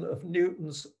manifestation of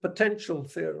Newton's potential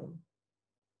theorem.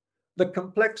 The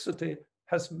complexity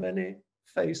has many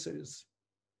faces.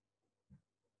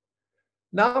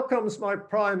 Now comes my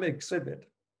prime exhibit.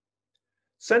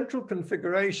 Central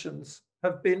configurations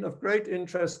have been of great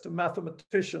interest to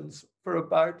mathematicians for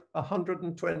about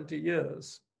 120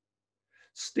 years.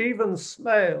 Stephen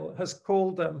Smale has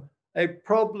called them a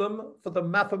problem for the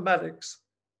mathematics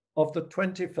of the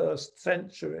 21st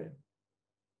century.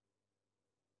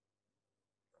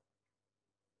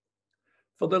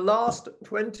 For the last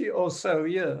 20 or so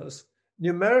years,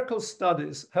 numerical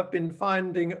studies have been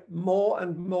finding more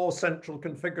and more central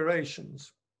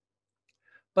configurations.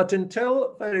 But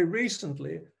until very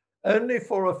recently, only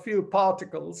for a few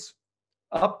particles,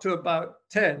 up to about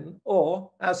 10,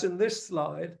 or, as in this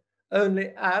slide, only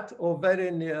at or very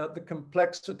near the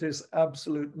complexity's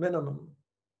absolute minimum.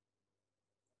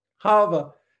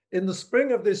 However, in the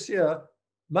spring of this year,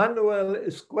 Manuel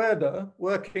Izquierdo,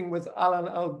 working with Alain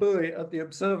Albuy at the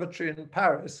observatory in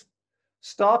Paris,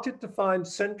 started to find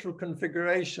central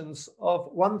configurations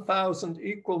of 1,000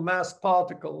 equal mass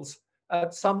particles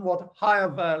at somewhat higher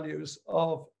values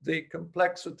of the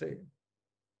complexity.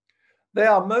 They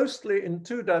are mostly in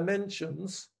 2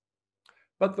 dimensions,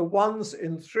 but the ones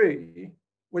in 3,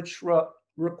 which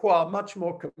require much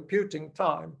more computing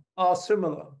time, are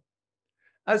similar.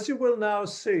 As you will now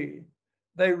see,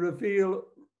 they reveal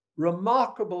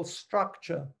remarkable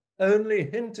structure only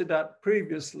hinted at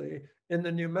previously in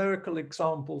the numerical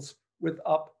examples with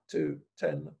up to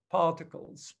 10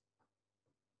 particles.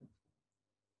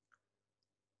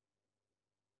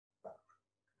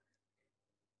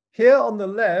 Here on the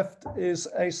left is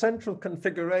a central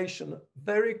configuration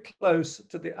very close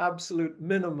to the absolute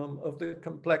minimum of the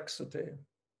complexity.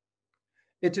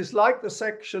 It is like the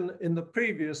section in the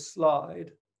previous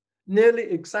slide, nearly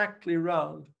exactly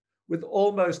round, with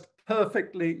almost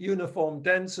perfectly uniform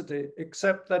density,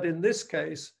 except that in this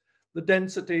case, the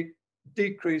density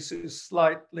decreases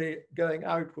slightly going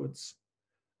outwards.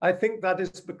 I think that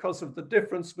is because of the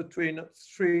difference between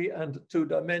 3 and 2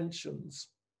 dimensions.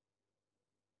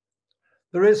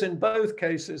 There is in both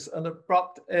cases an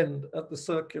abrupt end at the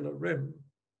circular rim.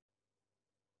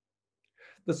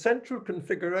 The central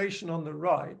configuration on the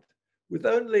right, with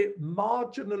only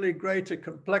marginally greater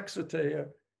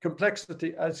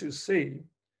complexity as you see,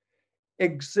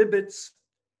 exhibits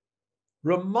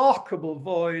remarkable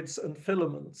voids and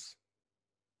filaments.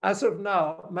 As of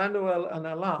now, Manuel and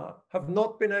Alain have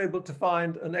not been able to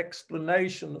find an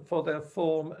explanation for their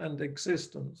form and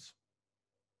existence.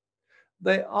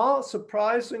 They are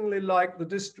surprisingly like the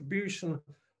distribution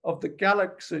of the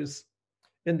galaxies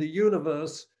in the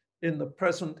universe in the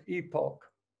present epoch.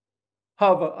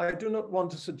 However, I do not want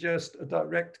to suggest a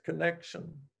direct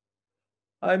connection.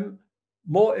 I'm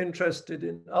more interested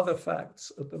in other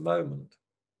facts at the moment.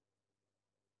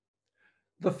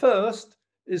 The first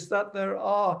is that there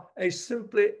are a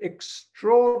simply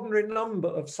extraordinary number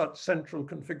of such central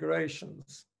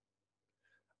configurations.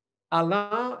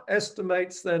 Alain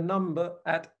estimates their number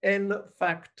at n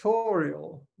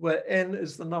factorial, where n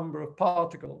is the number of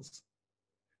particles.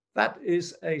 That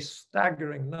is a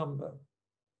staggering number.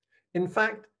 In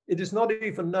fact, it is not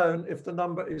even known if the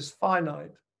number is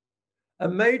finite. A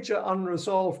major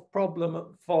unresolved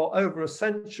problem for over a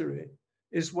century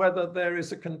is whether there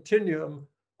is a continuum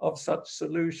of such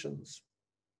solutions.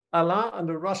 Alain and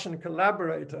a Russian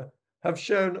collaborator have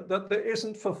shown that there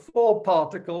isn't for 4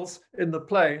 particles in the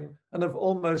plane and have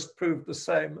almost proved the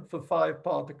same for 5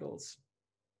 particles.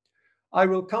 I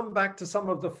will come back to some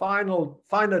of the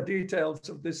finer details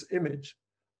of this image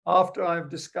after I've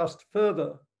discussed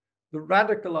further the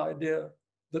radical idea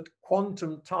that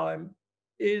quantum time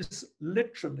is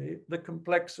literally the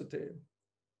complexity.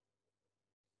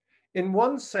 In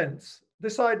one sense,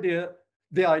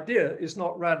 the idea is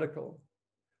not radical.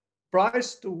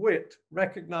 Bryce DeWitt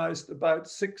recognized about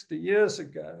 60 years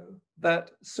ago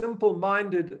that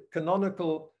simple-minded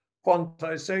canonical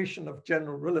quantization of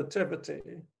general relativity,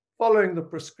 following the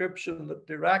prescription that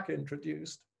Dirac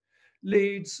introduced,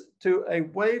 leads to a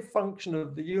wave function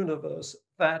of the universe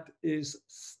that is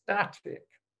static.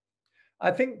 I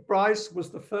think Bryce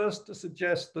was the first to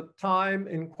suggest that time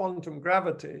in quantum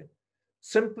gravity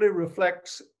simply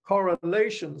reflects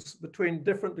correlations between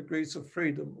different degrees of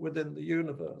freedom within the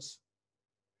universe.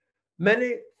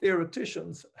 Many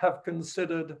theoreticians have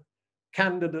considered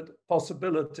candidate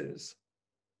possibilities.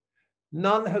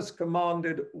 None has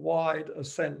commanded wide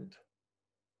assent.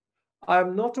 I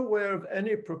am not aware of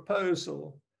any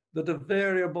proposal that a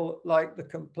variable like the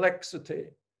complexity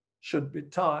should be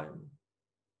time.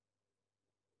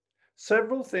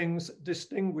 Several things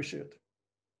distinguish it.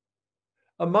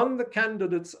 Among the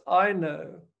candidates I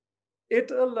know,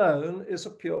 it alone is a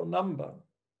pure number.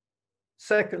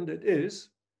 Second, it is,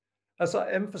 as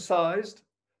I emphasized,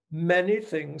 many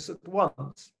things at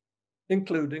once,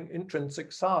 including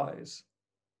intrinsic size.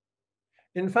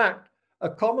 In fact, a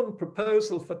common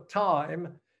proposal for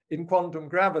time in quantum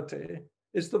gravity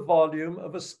is the volume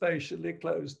of a spatially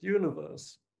closed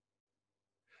universe.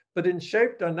 But in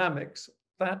shape dynamics,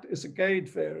 that is a gauge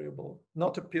variable,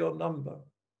 not a pure number.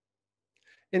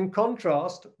 In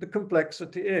contrast, the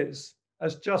complexity is,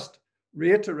 as just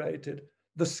reiterated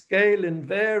the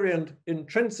scale-invariant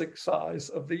intrinsic size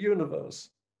of the universe.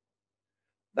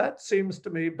 That seems to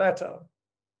me better.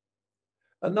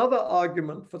 Another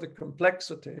argument for the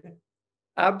complexity,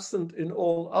 absent in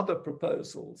all other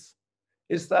proposals,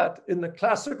 is that in the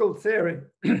classical theory,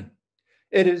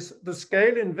 it is the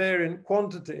scale-invariant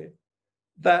quantity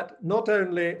that not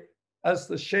only as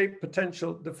the shape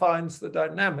potential defines the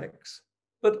dynamics,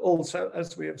 but also,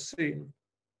 as we have seen,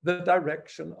 the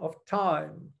direction of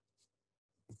time.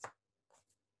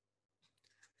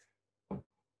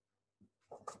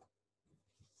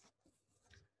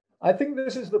 I think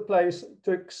this is the place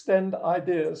to extend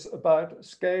ideas about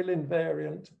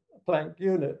scale-invariant Planck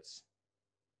units.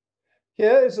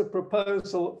 Here is a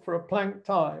proposal for a Planck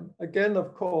time, again,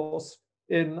 of course,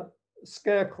 in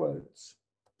scare quotes.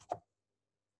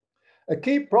 A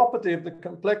key property of the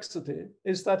complexity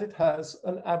is that it has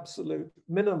an absolute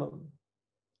minimum.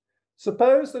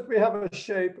 Suppose that we have a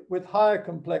shape with higher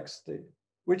complexity,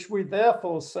 which we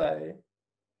therefore say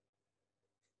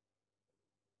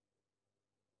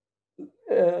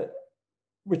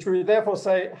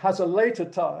has a later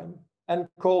time and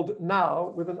called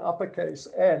now with an uppercase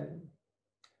n.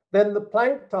 Then the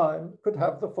Planck time could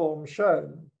have the form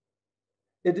shown.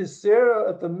 It is zero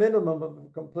at the minimum of the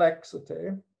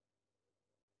complexity,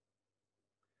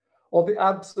 or the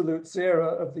absolute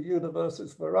zero of the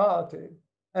universe's variety,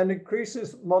 and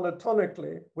increases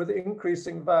monotonically with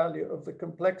increasing value of the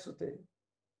complexity.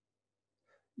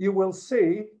 You will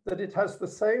see that it has the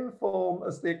same form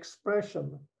as the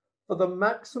expression for the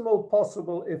maximal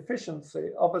possible efficiency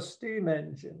of a steam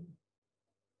engine,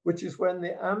 which is when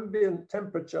the ambient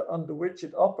temperature under which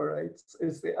it operates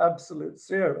is the absolute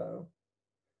zero,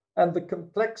 and the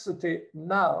complexity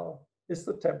now is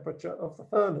the temperature of the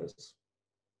furnace.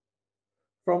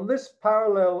 From this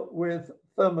parallel with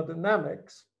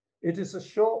thermodynamics, it is a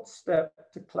short step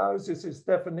to Clausius's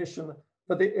definition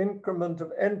for the increment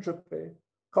of entropy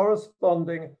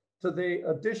corresponding to the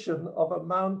addition of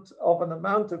an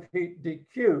amount of heat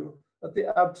dq at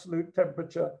the absolute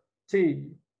temperature T.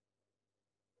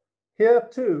 Here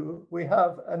too, we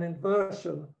have an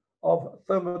inversion of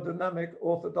thermodynamic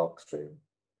orthodoxy.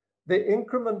 The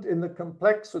increment in the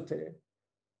complexity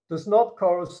does not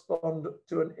correspond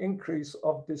to an increase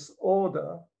of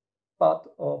disorder, but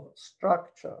of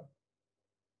structure.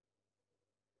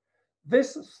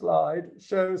 This slide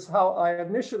shows how I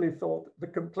initially thought the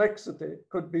complexity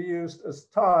could be used as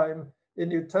time in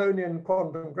Newtonian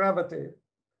quantum gravity,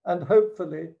 and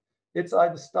hopefully its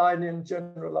Einsteinian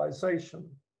generalization.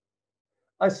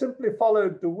 I simply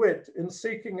followed DeWitt in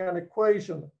seeking an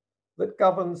equation that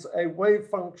governs a wave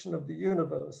function of the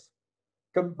universe,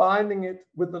 combining it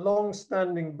with the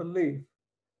long-standing belief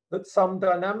that some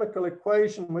dynamical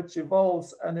equation which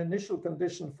evolves an initial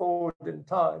condition forward in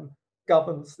time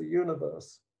governs the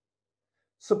universe.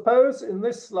 Suppose in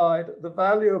this slide the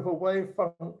value of a wave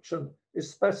function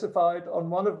is specified on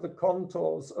one of the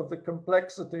contours of the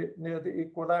complexity near the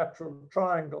equilateral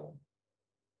triangle.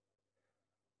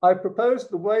 I propose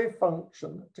the wave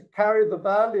function to carry the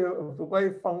value of the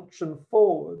wave function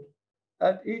forward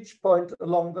at each point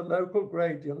along the local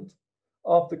gradient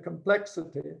of the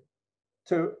complexity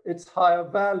to its higher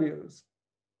values,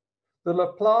 the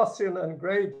Laplacian and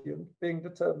gradient being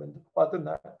determined by the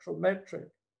natural metric.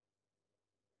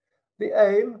 The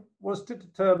aim was to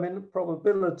determine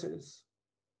probabilities,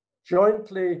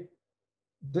 jointly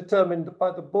determined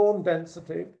by the Born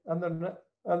density and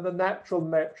the natural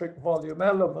metric volume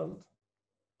element.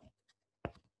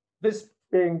 This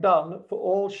being done for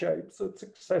all shapes at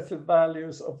successive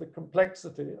values of the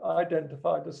complexity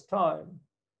identified as time.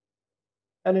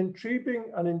 An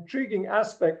intriguing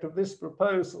aspect of this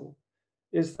proposal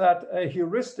is that a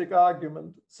heuristic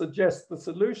argument suggests the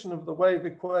solution of the wave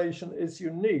equation is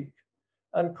unique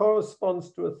and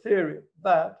corresponds to a theory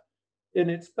that, in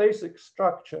its basic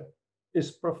structure,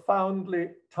 is profoundly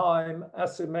time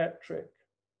asymmetric.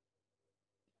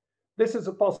 This is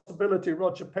a possibility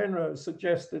Roger Penrose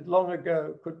suggested long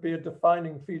ago could be a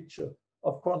defining feature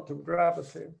of quantum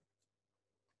gravity.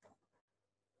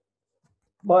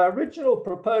 My original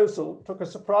proposal took a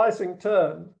surprising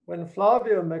turn when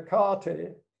Flavio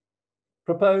Mercati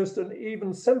proposed an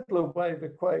even simpler wave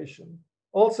equation,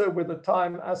 also with a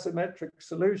time asymmetric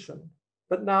solution,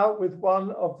 but now with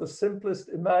one of the simplest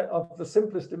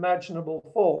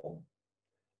imaginable form,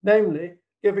 namely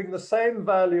giving the same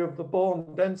value of the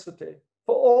Born density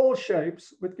for all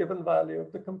shapes with given value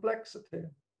of the complexity.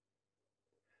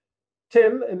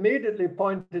 Tim immediately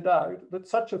pointed out that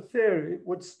such a theory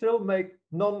would still make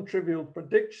non-trivial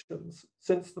predictions,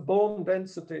 since the Born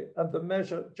density and the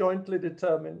measure jointly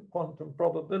determine quantum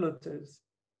probabilities.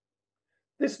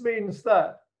 This means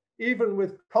that, even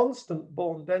with constant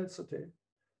Born density,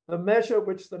 the measure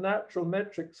which the natural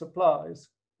metric supplies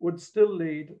would still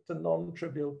lead to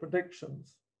non-trivial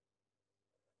predictions.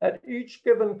 At each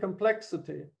given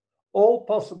complexity, all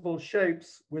possible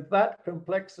shapes with that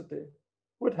complexity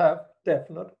would have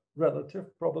definite relative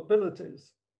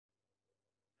probabilities.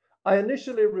 I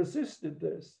initially resisted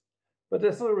this, but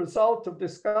as a result of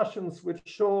discussions with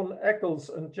Sean Eccles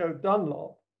and Joe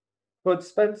Dunlop, who had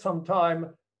spent some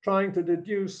time trying to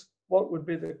deduce what would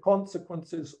be the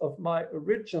consequences of my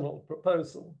original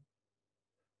proposal,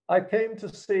 I came to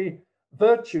see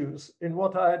virtues in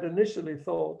what I had initially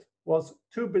thought was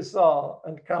too bizarre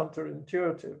and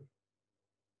counterintuitive.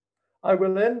 I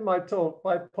will end my talk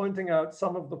by pointing out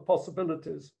some of the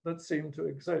possibilities that seem to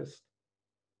exist.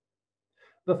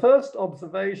 The first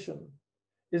observation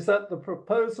is that the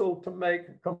proposal to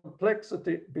make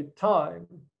complexity be time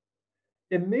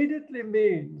immediately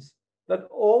means that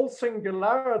all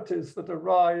singularities that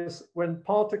arise when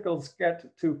particles get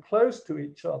too close to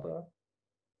each other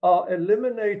are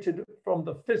eliminated from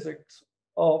the physics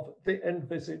of the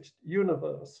envisaged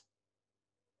universe.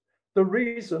 The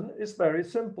reason is very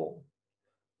simple.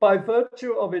 By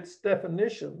virtue of its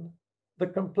definition, the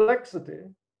complexity,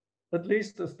 at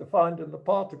least as defined in the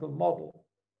particle model,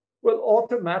 will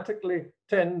automatically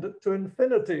tend to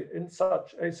infinity in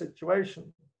such a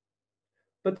situation.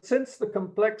 But since the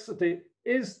complexity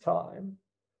is time,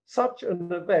 such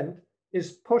an event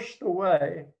is pushed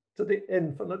away to the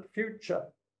infinite future.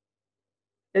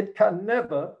 It can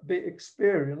never be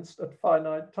experienced at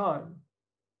finite time.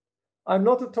 I'm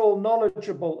not at all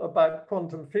knowledgeable about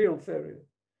quantum field theory,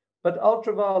 but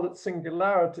ultraviolet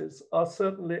singularities are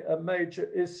certainly a major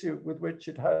issue with which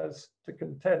it has to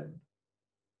contend.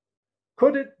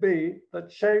 Could it be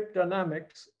that shape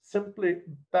dynamics simply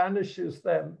banishes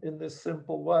them in this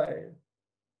simple way?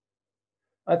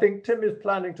 I think Tim is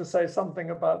planning to say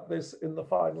something about this in the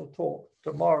final talk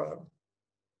tomorrow.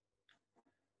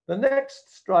 The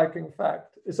next striking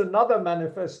fact is another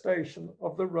manifestation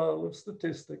of the role of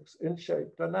statistics in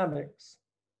shape dynamics.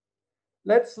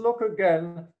 Let's look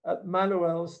again at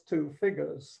Manuel's two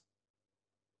figures,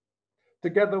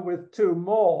 together with two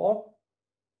more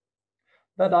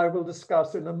that I will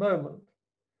discuss in a moment,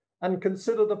 and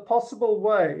consider the possible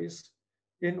ways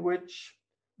in which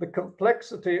the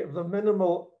complexity of the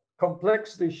minimal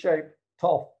complexity shape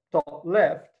top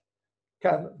left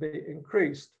can be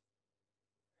increased.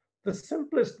 The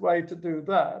simplest way to do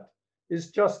that is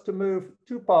just to move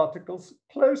two particles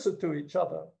closer to each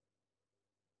other.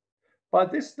 By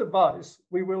this device,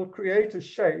 we will create a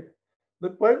shape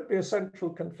that won't be a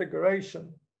central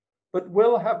configuration, but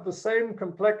will have the same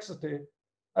complexity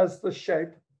as the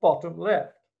shape bottom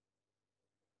left.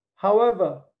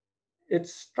 However,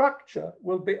 its structure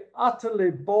will be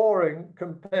utterly boring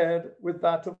compared with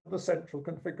that of the central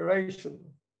configuration.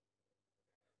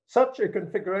 Such a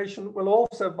configuration will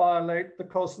also violate the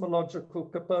cosmological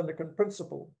Copernican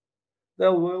principle.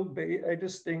 There will be a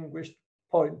distinguished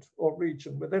point or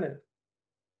region within it.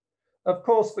 Of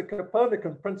course, the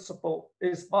Copernican principle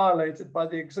is violated by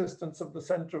the existence of the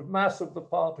center of mass of the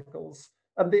particles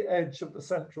and the edge of the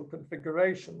central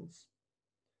configurations.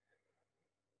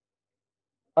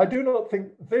 I do not think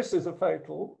this is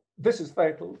fatal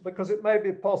because it may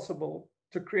be possible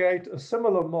to create a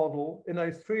similar model in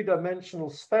a three-dimensional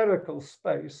spherical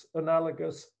space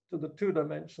analogous to the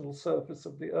two-dimensional surface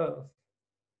of the Earth.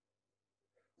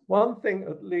 One thing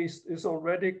at least is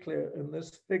already clear in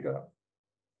this figure.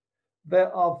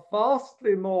 There are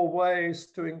vastly more ways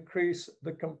to increase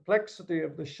the complexity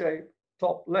of the shape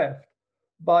top left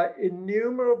by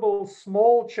innumerable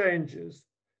small changes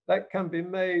that can be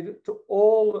made to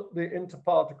all the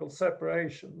interparticle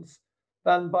separations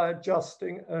than by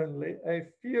adjusting only a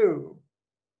few.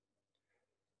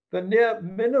 The near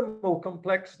minimal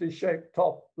complexity shape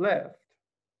top left,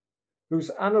 whose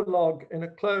analog in a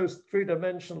closed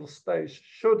three-dimensional space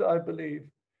should, I believe,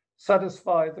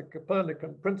 satisfy the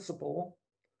Copernican principle,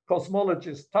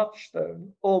 cosmology's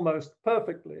touchstone, almost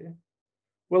perfectly,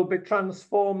 will be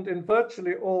transformed in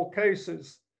virtually all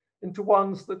cases into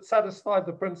ones that satisfy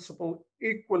the principle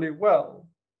equally well.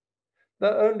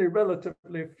 There are only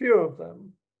relatively few of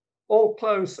them, all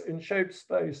close in shape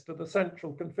space to the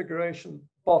central configuration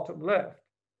bottom left,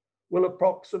 will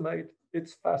approximate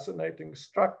its fascinating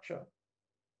structure.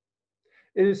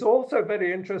 It is also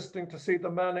very interesting to see the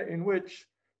manner in which,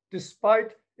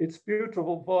 despite its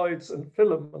beautiful voids and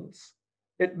filaments,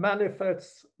 it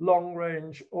manifests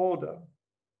long-range order.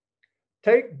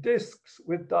 Take disks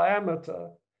with diameter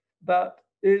that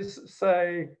is,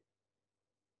 say,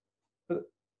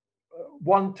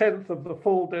 1/10 of the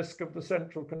full disk of the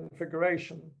central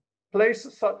configuration.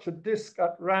 Place such a disk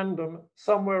at random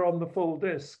somewhere on the full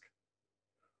disk.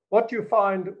 What you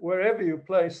find wherever you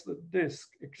place the disk,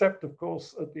 except of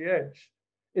course at the edge,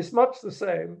 is much the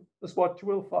same as what you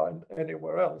will find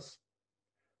anywhere else.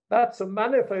 That's a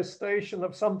manifestation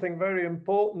of something very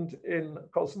important in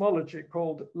cosmology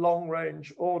called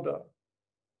long-range order.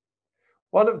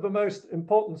 One of the most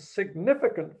important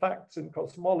significant facts in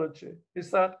cosmology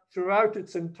is that throughout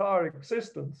its entire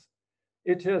existence,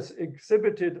 it has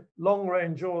exhibited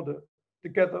long-range order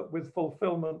together with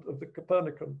fulfillment of the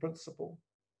Copernican principle.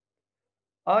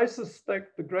 I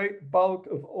suspect the great bulk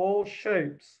of all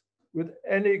shapes with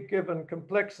any given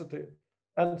complexity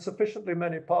and sufficiently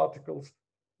many particles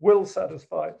will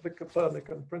satisfy the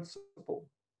Copernican principle.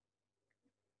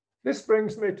 This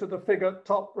brings me to the figure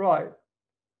top right,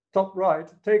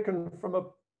 taken from a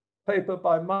paper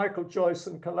by Michael Joyce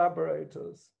and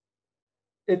collaborators.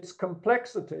 Its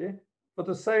complexity for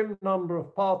the same number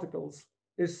of particles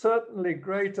is certainly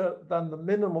greater than the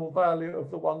minimal value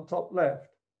of the one top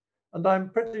left. And I'm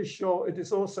pretty sure it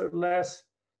is also less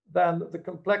than the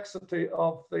complexity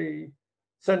of the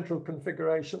central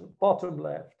configuration bottom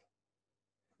left.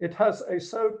 It has a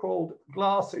so-called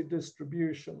glassy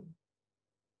distribution.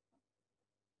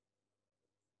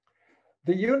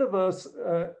 The universe,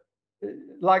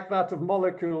 like that of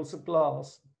molecules of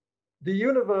glass, the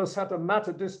universe had a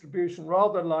matter distribution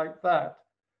rather like that,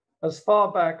 as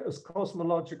far back as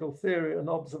cosmological theory and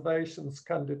observations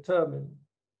can determine.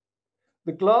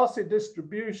 The glassy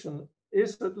distribution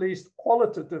is at least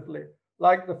qualitatively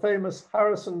like the famous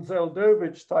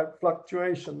Harrison-Zeldovich type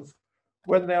fluctuations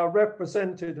when they are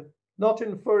represented not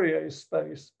in Fourier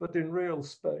space, but in real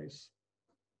space.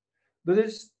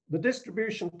 The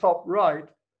distribution top right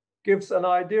gives an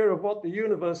idea of what the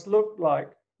universe looked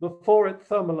like before it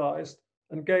thermalized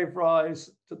and gave rise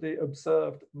to the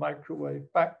observed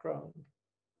microwave background.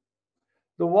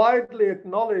 The widely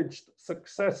acknowledged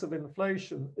success of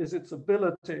inflation is its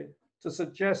ability to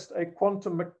suggest that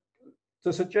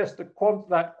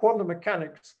quantum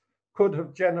mechanics could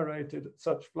have generated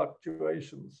such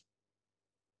fluctuations.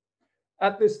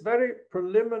 At this very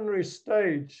preliminary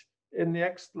stage in the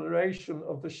exploration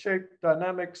of the shape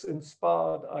dynamics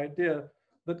inspired idea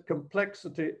that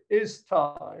complexity is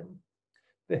time,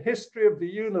 the history of the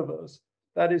universe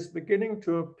that is beginning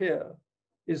to appear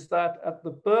is that at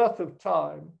the birth of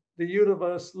time, the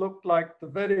universe looked like the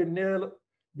very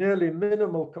nearly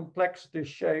minimal complexity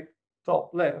shape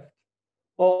top left,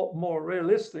 or more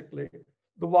realistically,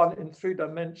 the one in 3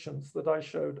 dimensions that I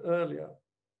showed earlier.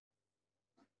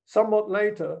 Somewhat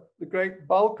later, the great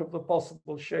bulk of the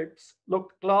possible shapes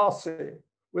looked glassy,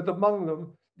 with among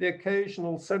them the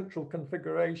occasional central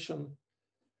configuration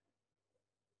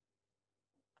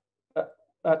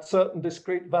at certain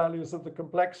discrete values of the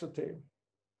complexity.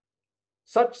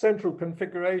 Such central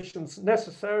configurations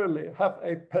necessarily have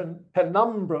a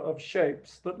penumbra of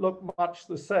shapes that look much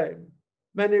the same,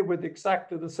 many with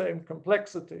exactly the same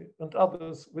complexity and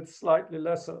others with slightly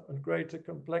lesser and greater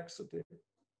complexity.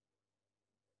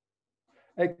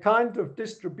 A kind of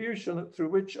distribution through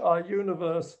which our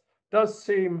universe does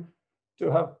never seem to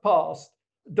have passed,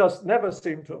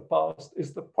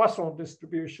 is the Poisson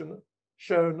distribution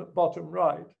shown bottom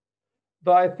right.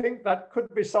 Though I think that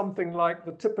could be something like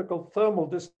the typical thermal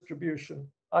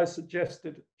distribution I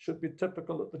suggested should be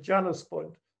typical at the Janus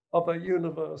point of a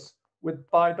universe with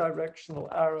bidirectional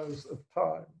arrows of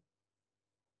time.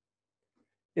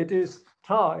 It is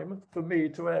time for me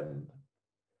to end.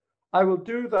 I will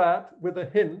do that with a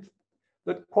hint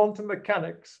that quantum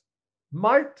mechanics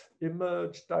might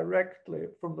emerge directly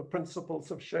from the principles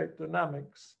of shape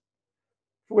dynamics,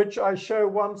 for which I show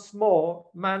once more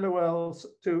Manuel's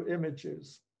 2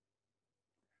 images.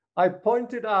 I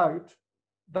pointed out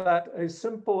that a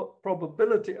simple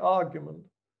probability argument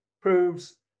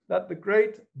proves that the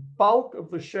great bulk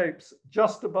of the shapes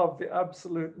just above the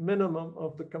absolute minimum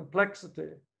of the complexity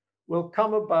will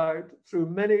come about through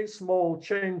many small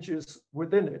changes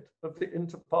within it of the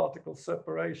interparticle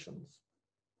separations.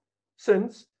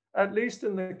 Since, at least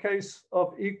in the case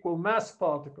of equal mass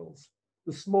particles,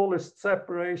 the smallest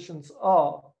separations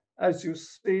are, as you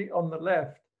see on the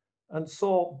left, and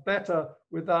saw better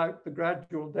without the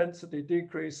gradual density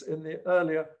decrease in the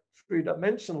earlier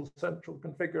 3-dimensional central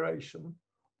configuration,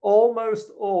 almost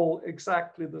all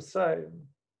exactly the same.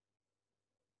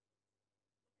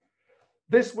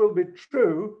 This will be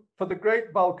true for the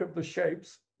great bulk of the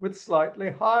shapes with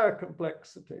slightly higher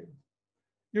complexity.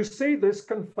 You see this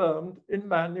confirmed in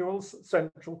Manuel's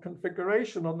central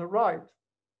configuration on the right.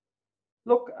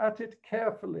 Look at it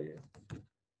carefully.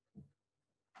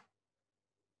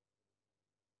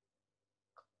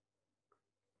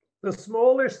 The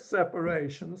smallest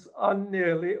separations are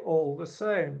nearly all the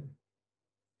same.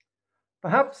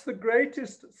 Perhaps the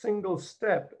greatest single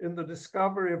step in the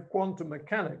discovery of quantum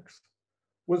mechanics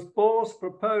was Bohr's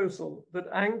proposal that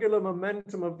angular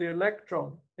momentum of the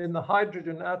electron in the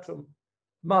hydrogen atom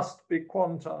must be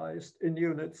quantized in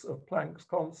units of Planck's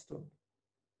constant.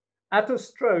 At a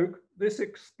stroke, this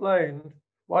explained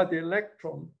why the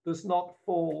electron does not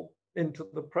fall into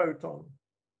the proton.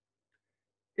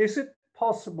 Is it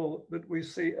possible that we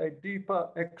see a deeper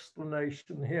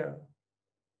explanation here?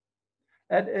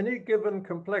 At any given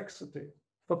complexity,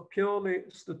 for purely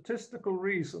statistical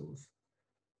reasons,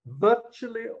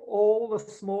 virtually all the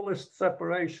smallest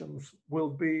separations will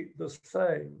be the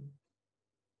same.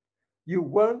 You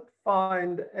won't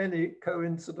find any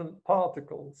coincident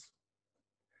particles.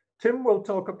 Tim will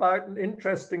talk about an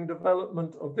interesting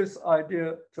development of this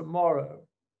idea tomorrow.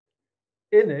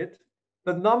 In it,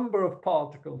 the number of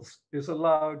particles is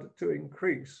allowed to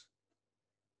increase.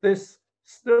 This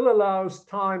still allows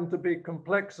time to be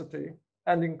complexity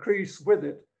and increase with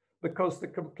it, because the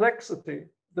complexity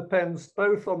depends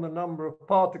both on the number of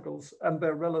particles and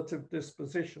their relative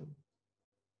disposition.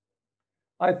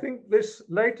 I think this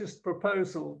latest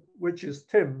proposal, which is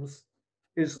Tim's,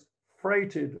 is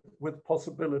freighted with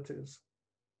possibilities.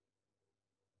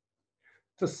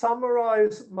 To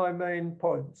summarize my main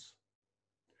points,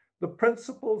 the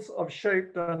principles of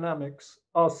shape dynamics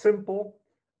are simple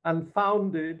and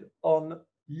founded on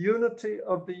unity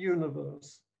of the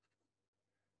universe.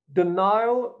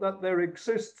 Denial that there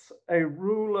exists a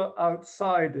ruler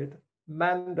outside it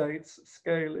mandates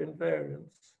scale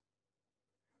invariance.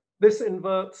 This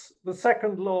inverts the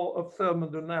second law of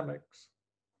thermodynamics.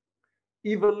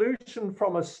 Evolution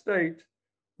from a state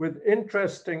with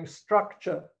interesting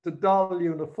structure to dull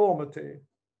uniformity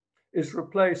is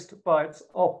replaced by its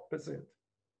opposite,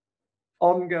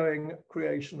 ongoing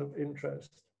creation of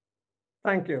interest.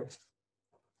 Thank you.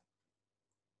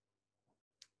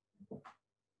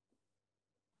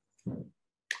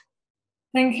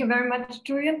 Thank you very much,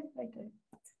 Julian.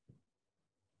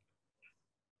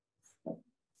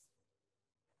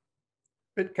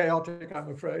 Bit chaotic,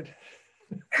 I'm afraid.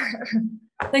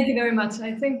 Thank you very much.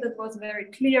 I think that was very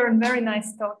clear and very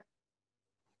nice talk.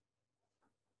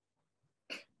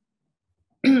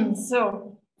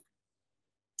 So,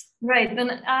 right,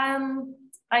 then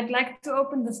I'd like to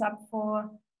open this up for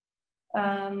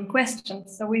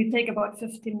questions. So we take about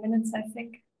 15 minutes, I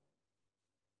think.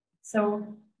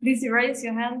 So please raise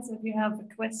your hands if you have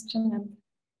a question, and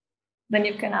then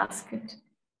you can ask it.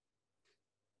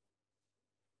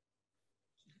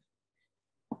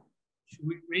 Should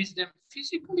we raise them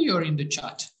physically or in the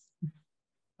chat?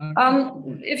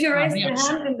 If you raise your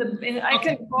hand, I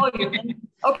can call you.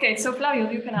 Okay, so Flavio,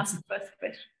 you can ask the first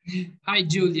question. Hi,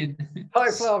 Julian.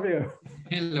 Hi, Flavio.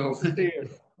 Hello. Dear.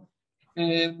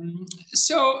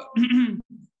 So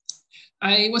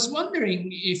I was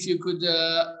wondering if you could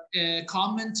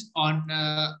comment on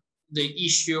the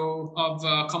issue of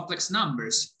complex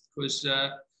numbers, because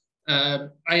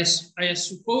I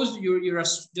suppose you're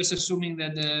just assuming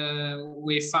that the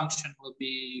wave function will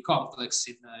be complex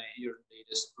in your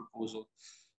latest proposal.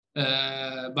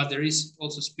 But there is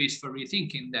also space for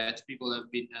rethinking that. People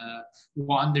have been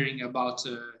wondering about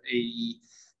the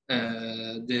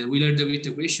Wheeler-DeWitt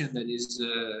equation that is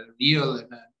real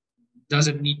and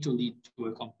doesn't need to lead to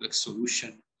a complex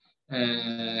solution.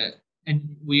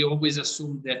 And we always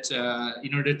assume that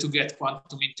in order to get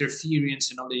quantum interference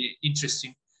and all the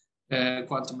interesting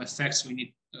quantum effects, we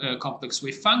need a complex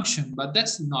wave function, but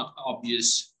that's not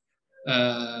obvious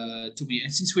to me.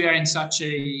 And since we are in such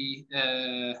a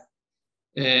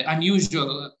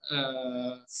unusual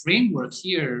framework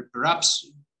here,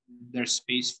 perhaps there's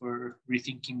space for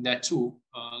rethinking that too.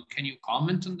 Can you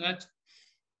comment on that?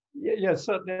 Yeah,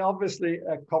 certainly. Obviously,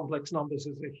 complex numbers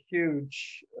is a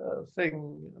huge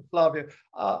thing, Flavio.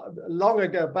 Long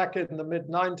ago, back in the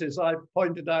mid-90s, I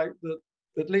pointed out that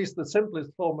at least the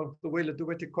simplest form of the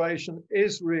Wheeler-DeWitt equation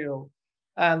is real,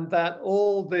 and that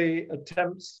all the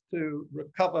attempts to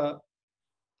recover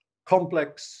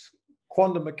complex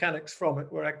quantum mechanics from it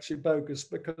were actually bogus,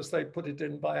 because they put it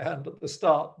in by hand at the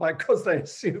start, because they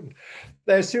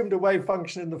assumed a wave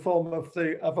function in the form of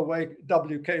a wave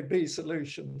WKB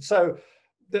solution. So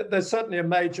there's certainly a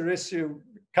major issue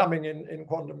coming in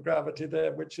quantum gravity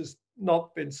there, which has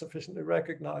not been sufficiently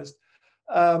recognized.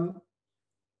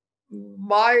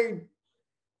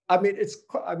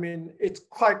 It's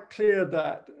quite clear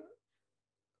that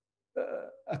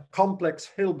a complex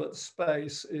Hilbert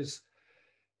space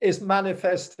is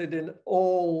manifested in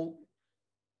all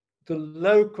the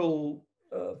local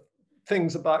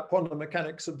things about quantum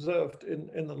mechanics observed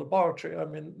in the laboratory. I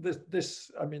mean,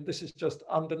 this is just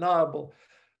undeniable.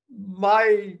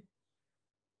 My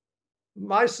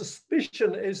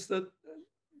suspicion is that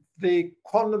there's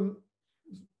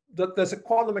a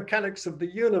quantum mechanics of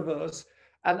the universe,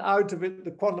 and out of it,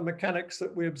 the quantum mechanics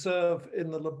that we observe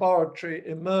in the laboratory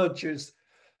emerges.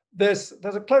 There's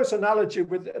a close analogy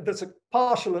there's a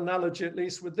partial analogy, at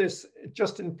least, with this,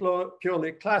 just in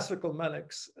purely classical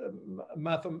mechanics.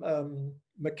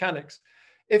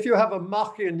 If you have a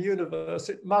Machian universe,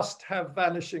 it must have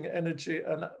vanishing energy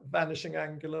and vanishing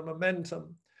angular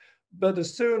momentum. But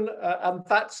as soon, and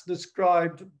that's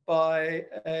described by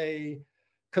a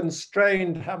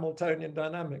constrained Hamiltonian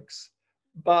dynamics.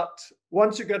 But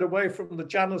once you get away from the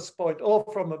Janus point or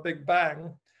from a Big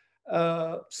Bang,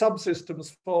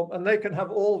 subsystems form, and they can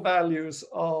have all values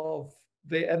of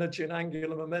the energy and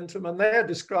angular momentum, and they're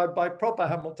described by proper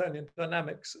Hamiltonian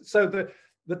dynamics. So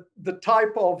the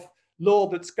type of law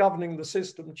that's governing the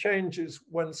system changes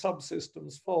when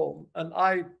subsystems form. And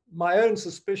my own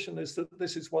suspicion is that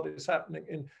this is what is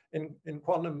happening in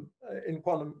quantum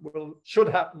should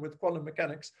happen with quantum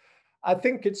mechanics. I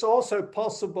think it's also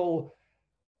possible.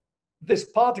 This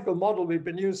particle model we've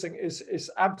been using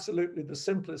is absolutely the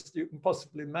simplest you can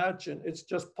possibly imagine. It's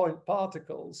just point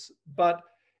particles. But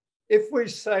if we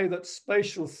say that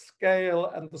spatial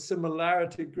scale and the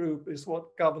similarity group is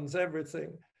what governs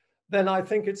everything, then I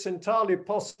think it's entirely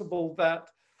possible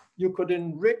that you could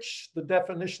enrich the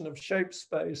definition of shape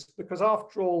space, because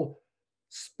after all,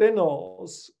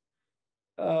 spinors,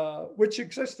 which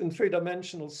exist in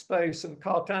three-dimensional space, and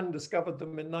Cartan discovered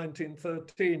them in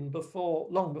 1913,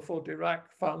 long before Dirac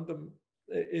found them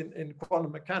in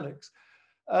quantum mechanics.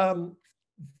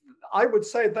 I would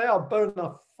say they are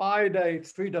bona fide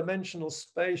three-dimensional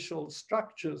spatial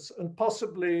structures, and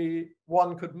possibly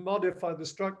one could modify the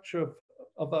structure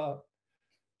of a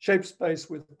shape space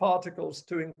with particles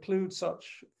to include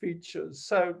such features.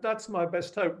 So that's my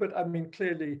best hope. But I mean,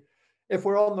 clearly, if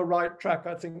we're on the right track,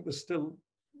 I think there's still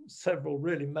several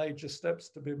really major steps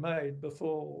to be made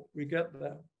before we get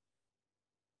there.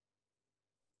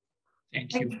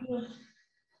 Thank you. Thank you.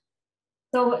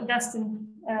 So, Dustin,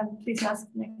 please ask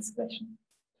the next question.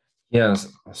 Yes.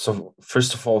 So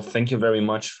first of all, thank you very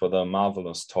much for the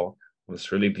marvelous talk. It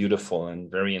was really beautiful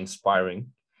and very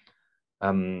inspiring.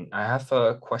 I have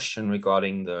a question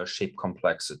regarding the shape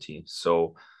complexity.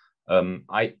 So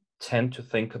I tend to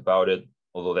think about it,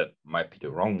 although that might be the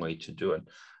wrong way to do it,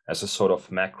 as a sort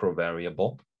of macro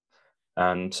variable.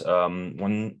 And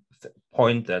one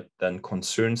point that then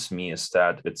concerns me is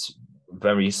that it's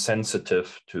very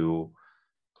sensitive to,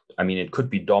 I mean, it could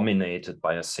be dominated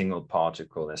by a single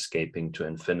particle escaping to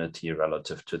infinity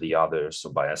relative to the other,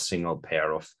 so by a single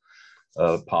pair of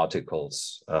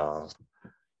particles,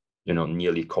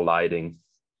 nearly colliding.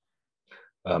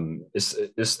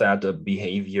 Is that a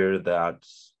behavior that,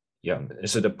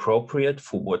 is it appropriate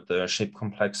for what the shape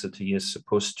complexity is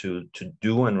supposed to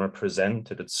do and represent,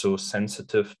 that it's so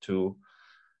sensitive to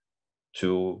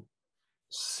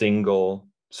single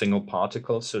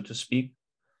particles, so to speak?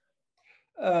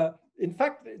 In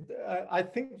fact, I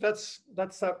think that's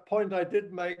that point I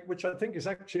did make, which I think is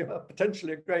actually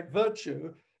potentially a great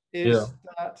virtue, is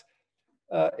that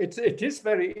it is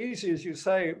very easy, as you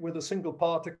say, with a single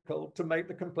particle to make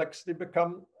the complexity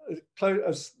become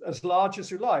as large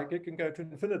as you like. It can go to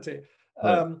infinity.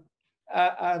 Right.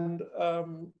 And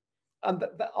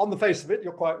on the face of it,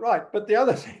 you're quite right. But the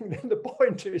other thing, the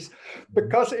point is,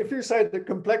 because if you say the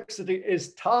complexity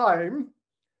is time,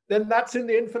 then that's in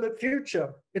the infinite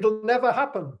future. It'll never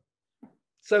happen.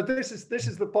 So this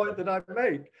is the point that I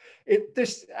make.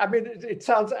 It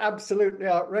sounds absolutely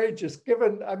outrageous,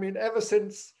 given, ever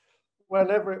since when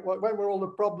were all the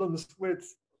problems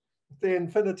with the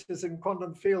infinities in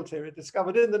quantum field theory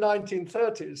discovered in the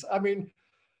 1930s.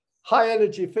 High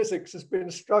energy physics has been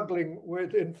struggling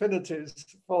with infinities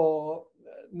for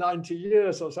 90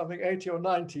 years or something, 80 or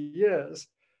 90 years.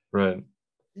 Right.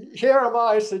 Here am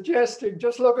I suggesting,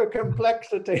 just look at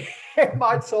complexity. It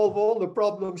might solve all the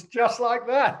problems just like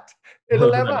that.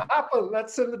 It'll never happen.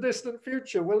 That's in the distant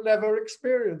future. We'll never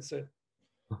experience it.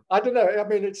 I don't know.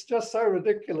 It's just so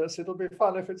ridiculous. It'll be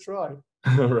fun if it's right.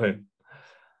 Right.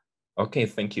 Okay,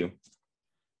 thank you.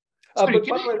 Sorry,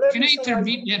 can I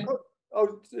intervene? Yeah.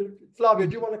 Flavio,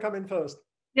 do you want to come in first?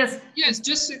 Yes,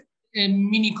 just a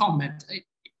mini comment.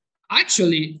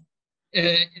 Actually,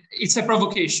 it's a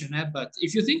provocation, but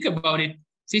if you think about it,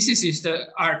 physicists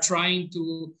are trying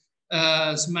to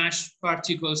smash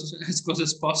particles as close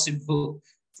as possible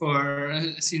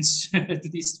since at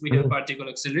least we have particle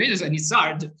accelerators, and it's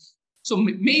hard. So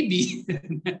maybe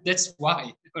that's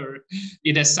why. or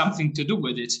it has something to do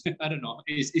with it. I don't know.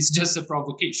 It's just a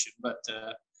provocation, but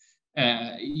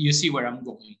you see where I'm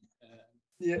going.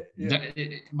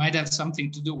 It might have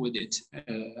something to do with it.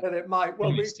 But it might.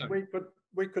 Well,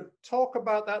 we could talk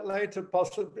about that later,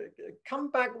 possibly.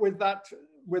 Come back with that,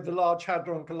 with the Large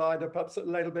Hadron Collider, perhaps a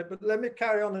little bit. But let me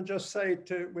carry on and just say,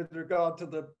 with regard to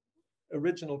the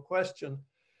original question,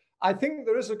 I think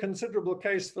there is a considerable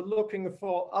case for looking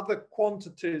for other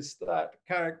quantities that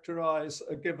characterize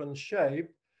a given shape.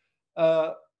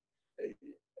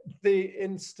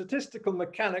 In statistical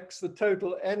mechanics, the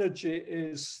total energy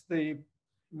is the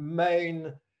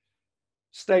main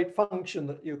state function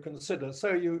that you consider.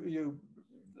 So you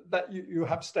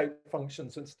have state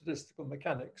functions in statistical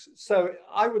mechanics. So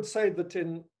I would say that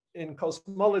in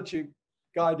cosmology,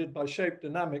 guided by shape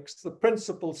dynamics, the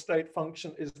principal state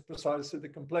function is precisely the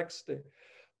complexity.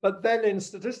 But then in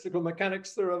statistical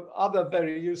mechanics, there are other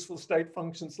very useful state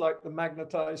functions like the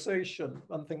magnetization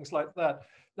and things like that.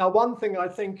 Now, one thing I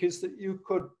think is that you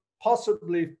could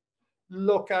possibly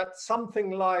look at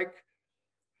something like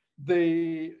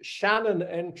the Shannon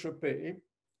entropy,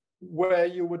 where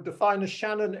you would define a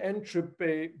Shannon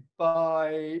entropy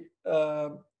by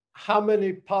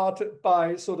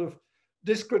by sort of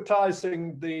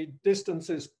discretizing the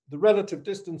distances, the relative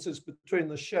distances between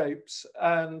the shapes.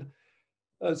 And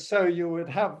so you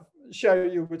would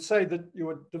say that you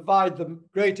would divide the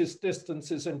greatest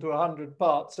distances into 100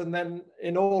 parts. And then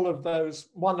in all of those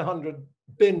 100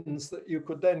 bins that you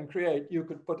could then create, you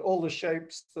could put all the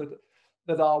shapes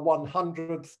that are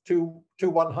 100th to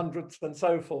 100th and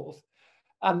so forth.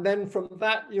 And then from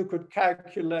that, you could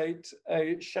calculate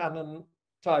a Shannon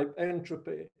type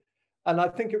entropy. And I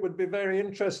think it would be very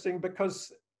interesting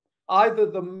because either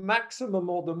the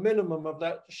maximum or the minimum of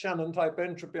that Shannon type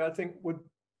entropy, I think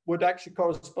would actually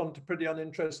correspond to pretty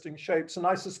uninteresting shapes. And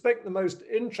I suspect the most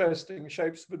interesting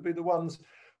shapes would be the ones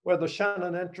where the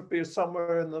Shannon entropy is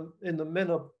somewhere in the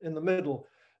middle.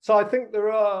 So I think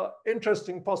there are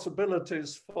interesting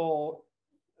possibilities for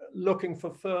looking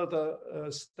for further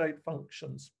state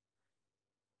functions.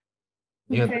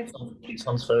 Yeah, that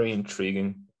sounds very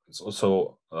intriguing. It's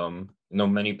also,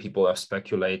 many people have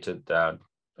speculated that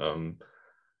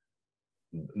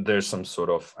there's some sort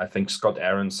of, I think Scott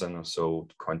Aronson also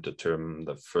coined the term,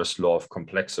 the first law of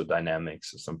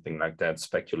complexodynamics or something like that,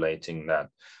 speculating that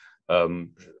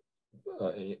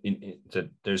that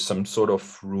there's some sort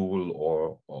of rule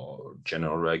or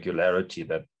general regularity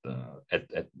that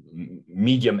at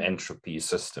medium entropy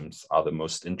systems are the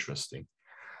most interesting.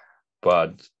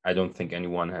 But I don't think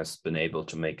anyone has been able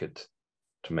to make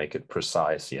it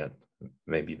precise yet.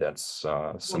 Maybe that's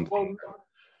something.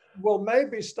 Well,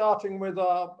 maybe starting with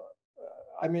I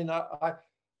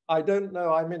don't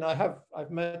know. I mean, I've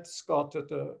met Scott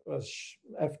at a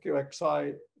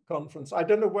FQXI conference. I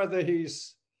don't know whether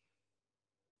he's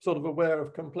sort of aware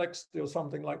of complexity or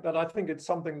something like that. I think it's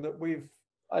something that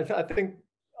I think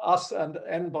us and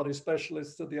n-body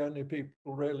specialists are the only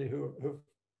people really who've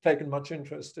taken much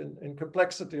interest in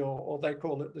complexity, or they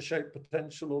call it the shape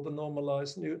potential or the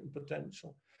normalized Newton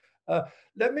potential.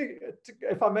 Let me,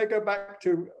 if I may go back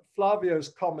to Flavio's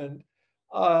comment,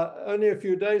 only a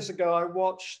few days ago, I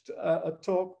watched a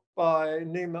talk by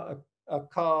Nima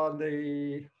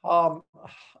Akali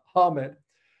Hamid,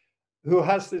 who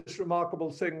has this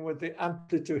remarkable thing with the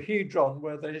amplituhedron,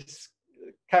 where they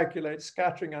calculate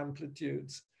scattering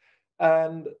amplitudes.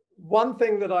 And one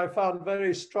thing that I found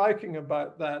very striking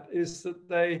about that is that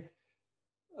they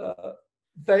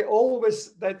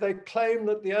claim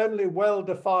that the only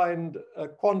well-defined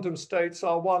quantum states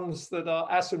are ones that are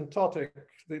asymptotic,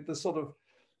 the sort of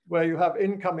where you have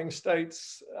incoming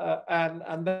states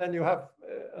and then you have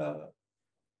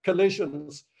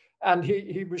collisions. And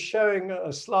he was showing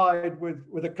a slide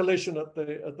with a collision at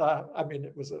the I mean,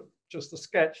 it was just a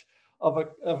sketch of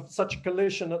such a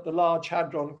collision at the Large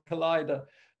Hadron Collider.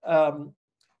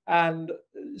 And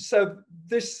so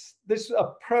this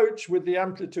approach with the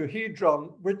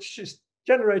amplituhedron, which is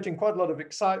generating quite a lot of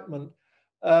excitement,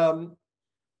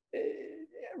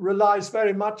 relies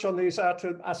very much on these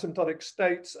asymptotic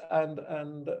states and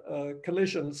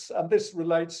collisions. And this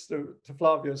relates to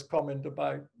Flavio's comment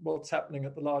about what's happening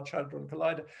at the Large Hadron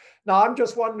Collider. Now, I'm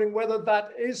just wondering whether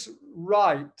that is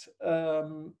right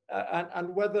and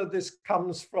whether this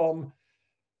comes from,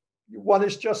 one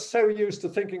is just so used to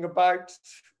thinking about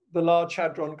the Large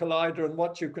Hadron Collider and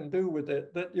what you can do with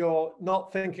it, that you're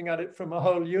not thinking at it from a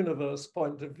whole universe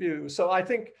point of view. So I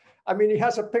think, I mean, he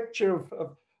has a picture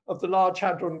of the Large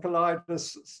Hadron Collider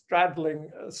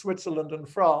straddling Switzerland and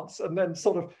France, and then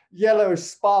sort of yellow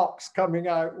sparks coming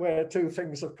out where two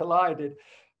things have collided.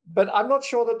 but I'm not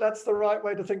sure that that's the right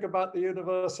way to think about the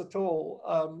universe at all.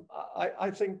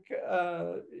 I think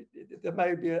there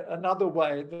may be another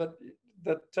way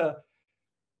that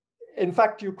in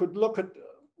fact, you could look at,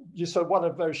 you saw one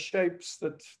of those shapes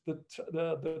that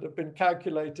have been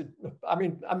calculated. I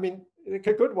mean, a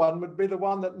good one would be the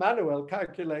one that Manuel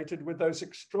calculated with those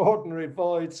extraordinary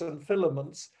voids and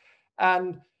filaments.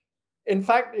 And in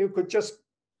fact, you could just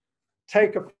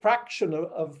take a fraction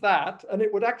of that, and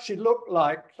it would actually look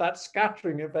like that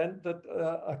scattering event that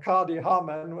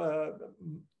Akkadi-Harman,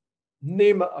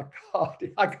 Nima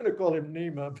Akkadi, I'm going to call him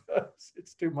Nima, but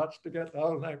it's too much to get the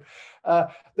whole name,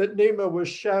 that Nima was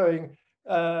showing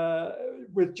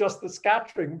with just the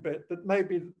scattering bit, that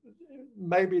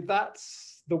maybe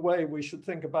that's the way we should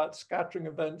think about scattering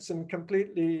events and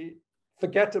completely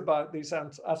forget about these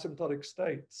asymptotic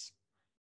states.